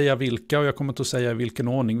inte att säga vilka, och jag kommer inte att säga i vilken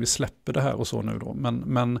ordning vi släpper det här och så nu då.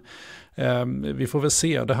 Men vi får väl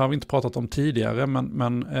se. Det här har vi inte pratat om tidigare,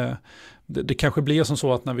 men det kanske blir som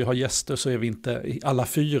så att när vi har gäster så är vi inte alla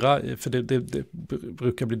fyra, för det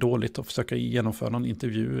brukar bli dåligt att försöka genomföra någon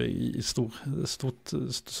intervju i stort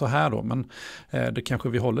så här då. Men det kanske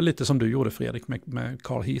vi håller lite som du gjorde, Fredrik, med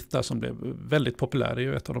Carl Heath där, som blev väldigt populär. Det är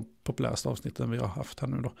ju ett av de populäraste avsnitten vi har haft här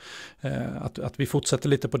nu då. Att vi fortsätter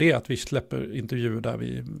lite på det, att vi släpper intervjuer där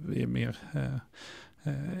vi är mer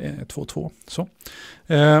 2-2. Så.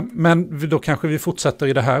 Men då kanske vi fortsätter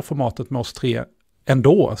i det här formatet med oss tre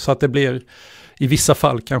ändå, så att det blir i vissa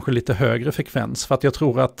fall kanske lite högre frekvens, för att jag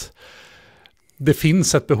tror att det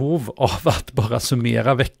finns ett behov av att bara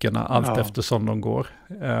summera veckorna allt eftersom de går.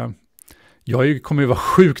 Jag kommer ju vara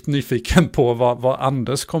sjukt nyfiken på vad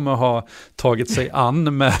Anders kommer ha tagit sig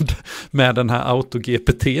an med den här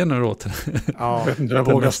Auto-GPT nu då. Jag vet inte,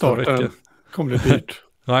 jag vågar starta den. Kommer bli dyrt.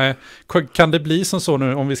 Nej, kan det bli som så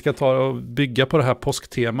nu om vi ska ta och bygga på det här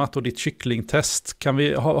påsktemat och ditt kycklingtest?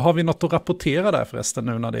 Har vi något att rapportera där förresten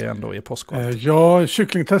nu när det ändå är påskgott? Ja,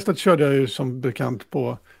 kycklingtestet körde jag ju som bekant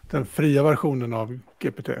på den fria versionen av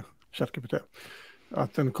ChatGPT.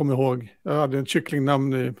 Att den kom ihåg, jag hade en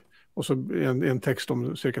kycklingnamn och så en text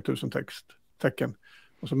om cirka 1000 tecken.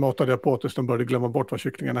 Och så matade jag på tills den började glömma bort vad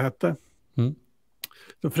kycklingarna hette.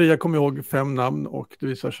 Den fria kom ihåg 5 namn, och det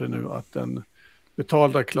visar sig nu att den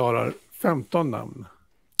betalda klarar 15 namn.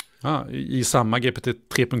 I samma GPT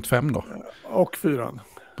 3.5 då? Och 4.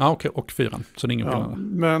 Okej, och 4. Så det är ingen skillnad.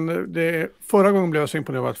 Men förra gången blev jag så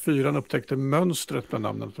imponerad att 4 upptäckte mönstret bland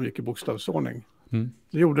namnen som gick i bokstavsordning.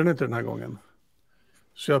 Det gjorde den inte den här gången.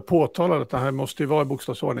 Så jag påtalade att det här måste ju vara i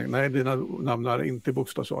bokstavsordning. Nej, dina namn är inte i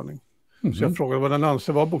bokstavsordning. Så jag frågade vad den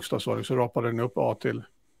anser var bokstavsordning, så rapade den upp A till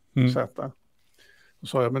Z. Då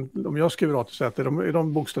sa jag, men om jag skriver A till Z, är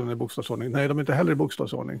de bokstäverna i bokstavsordning? Nej, de är inte heller i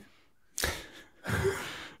bokstavsordning.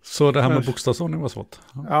 Så det här med bokstavsordning var svårt?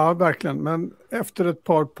 Ja, verkligen. Men efter ett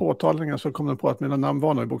par påtalningar så kom den på att mina namn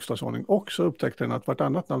var nog i bokstavsordning. Och så upptäckte den att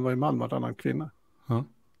vartannat namn var en man, vartannat kvinna.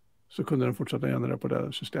 Så kunde den fortsätta generera på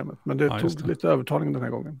det systemet. Men det tog lite övertalning den här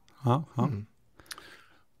gången.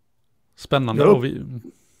 Spännande.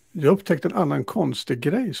 Jag upptäckte en annan konstig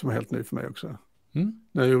grej som är helt ny för mig också.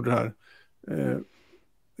 När jag gjorde det här.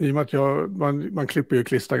 I och med att man klipper ju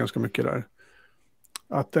klistrar ganska mycket där.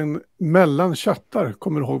 Att den mellan chattar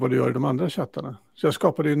kommer ihåg vad du gör i de andra chattarna. Så jag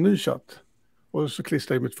skapade en ny chatt. Och så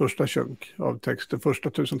klistrade jag mitt första chunk av text, de första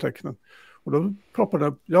 1000 tecknen. Och då ploppade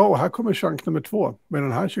jag upp, och här kommer chunk nummer 2 med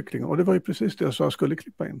den här kycklingen. Och det var ju precis det jag skulle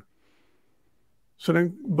klippa in. Så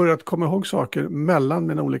den börjat komma ihåg saker mellan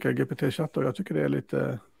mina olika GPT-chattar. Och jag tycker det är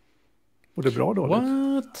lite Och det är bra och dåligt.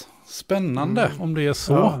 What? Spännande om det är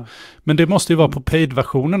så. Ja. Men det måste ju vara på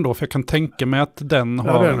paid-versionen då, för jag kan tänka mig att den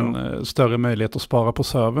har en större möjlighet att spara på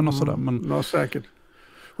servern och sådär. Men... Ja, säkert.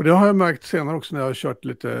 Och det har jag märkt senare också när jag har kört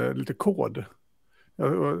lite kod. Jag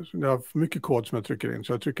har för mycket kod som jag trycker in,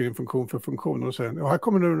 så jag trycker in funktion för funktion och säger, här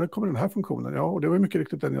kommer den här funktionen. Ja, och det var mycket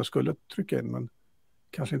riktigt den jag skulle trycka in, men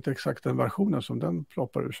kanske inte exakt den versionen som den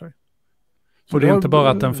ploppar ur sig. Så och det är inte bara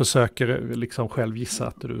att den försöker liksom själv gissa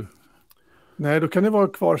att du... Nej, då kan det vara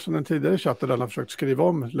kvar som den tidigare chatten där den har försökt skriva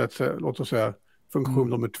om, låt oss säga, funktion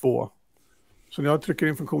nummer 2. Så när jag trycker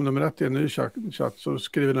in funktion nummer 1 i en ny chatt så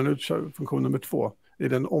skriver den ut funktion nummer 2 i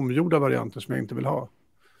den omgjorda varianten som jag inte vill ha.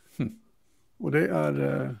 Och det är...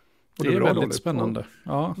 det är väldigt dåligt. Spännande.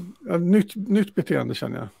 Ja. Nytt beteende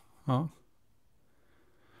känner jag. Ja.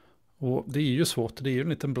 Och det är ju svårt, det är ju en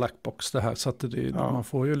liten blackbox det här, så att man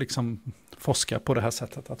får ju liksom forska på det här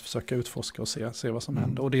sättet, att försöka utforska och se vad som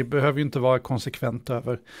händer. Och det behöver ju inte vara konsekvent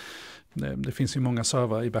över, det finns ju många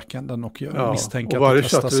servrar i backenden och jag misstänker och att det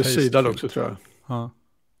testas höjst. Sidan också tror jag. Ja,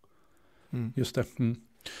 just det.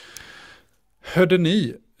 Hörde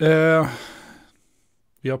ni,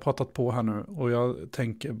 vi har pratat på här nu och jag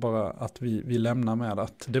tänker bara att vi lämnar med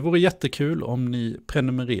att det vore jättekul om ni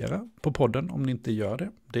prenumererar på podden om ni inte gör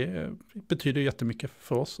det. Det betyder jättemycket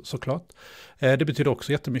för oss såklart. Det betyder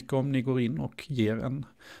också jättemycket om ni går in och ger en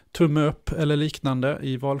tumme upp eller liknande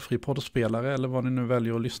i valfri poddspelare eller vad ni nu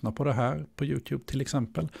väljer att lyssna på det här på YouTube till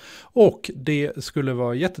exempel. Och det skulle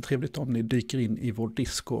vara jättetrevligt om ni dyker in i vår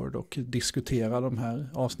Discord och diskuterar de här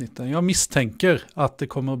avsnitten. Jag misstänker att det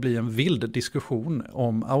kommer att bli en vild diskussion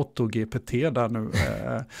om Auto-GPT där nu.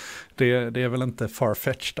 Det är väl inte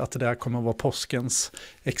farfetched att det där kommer att vara påskens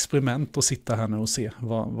experiment att sitta här nu och se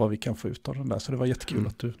vad vi kan få ut av den där. Så det var jättekul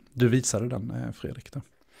att du visade den, Fredrik. Då.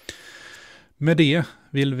 Med det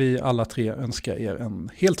vill vi alla tre önska er en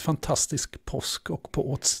helt fantastisk påsk och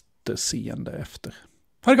på återseende efter.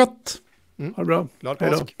 Ha det gott! Ha det bra. Glad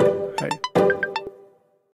påsk! Hej.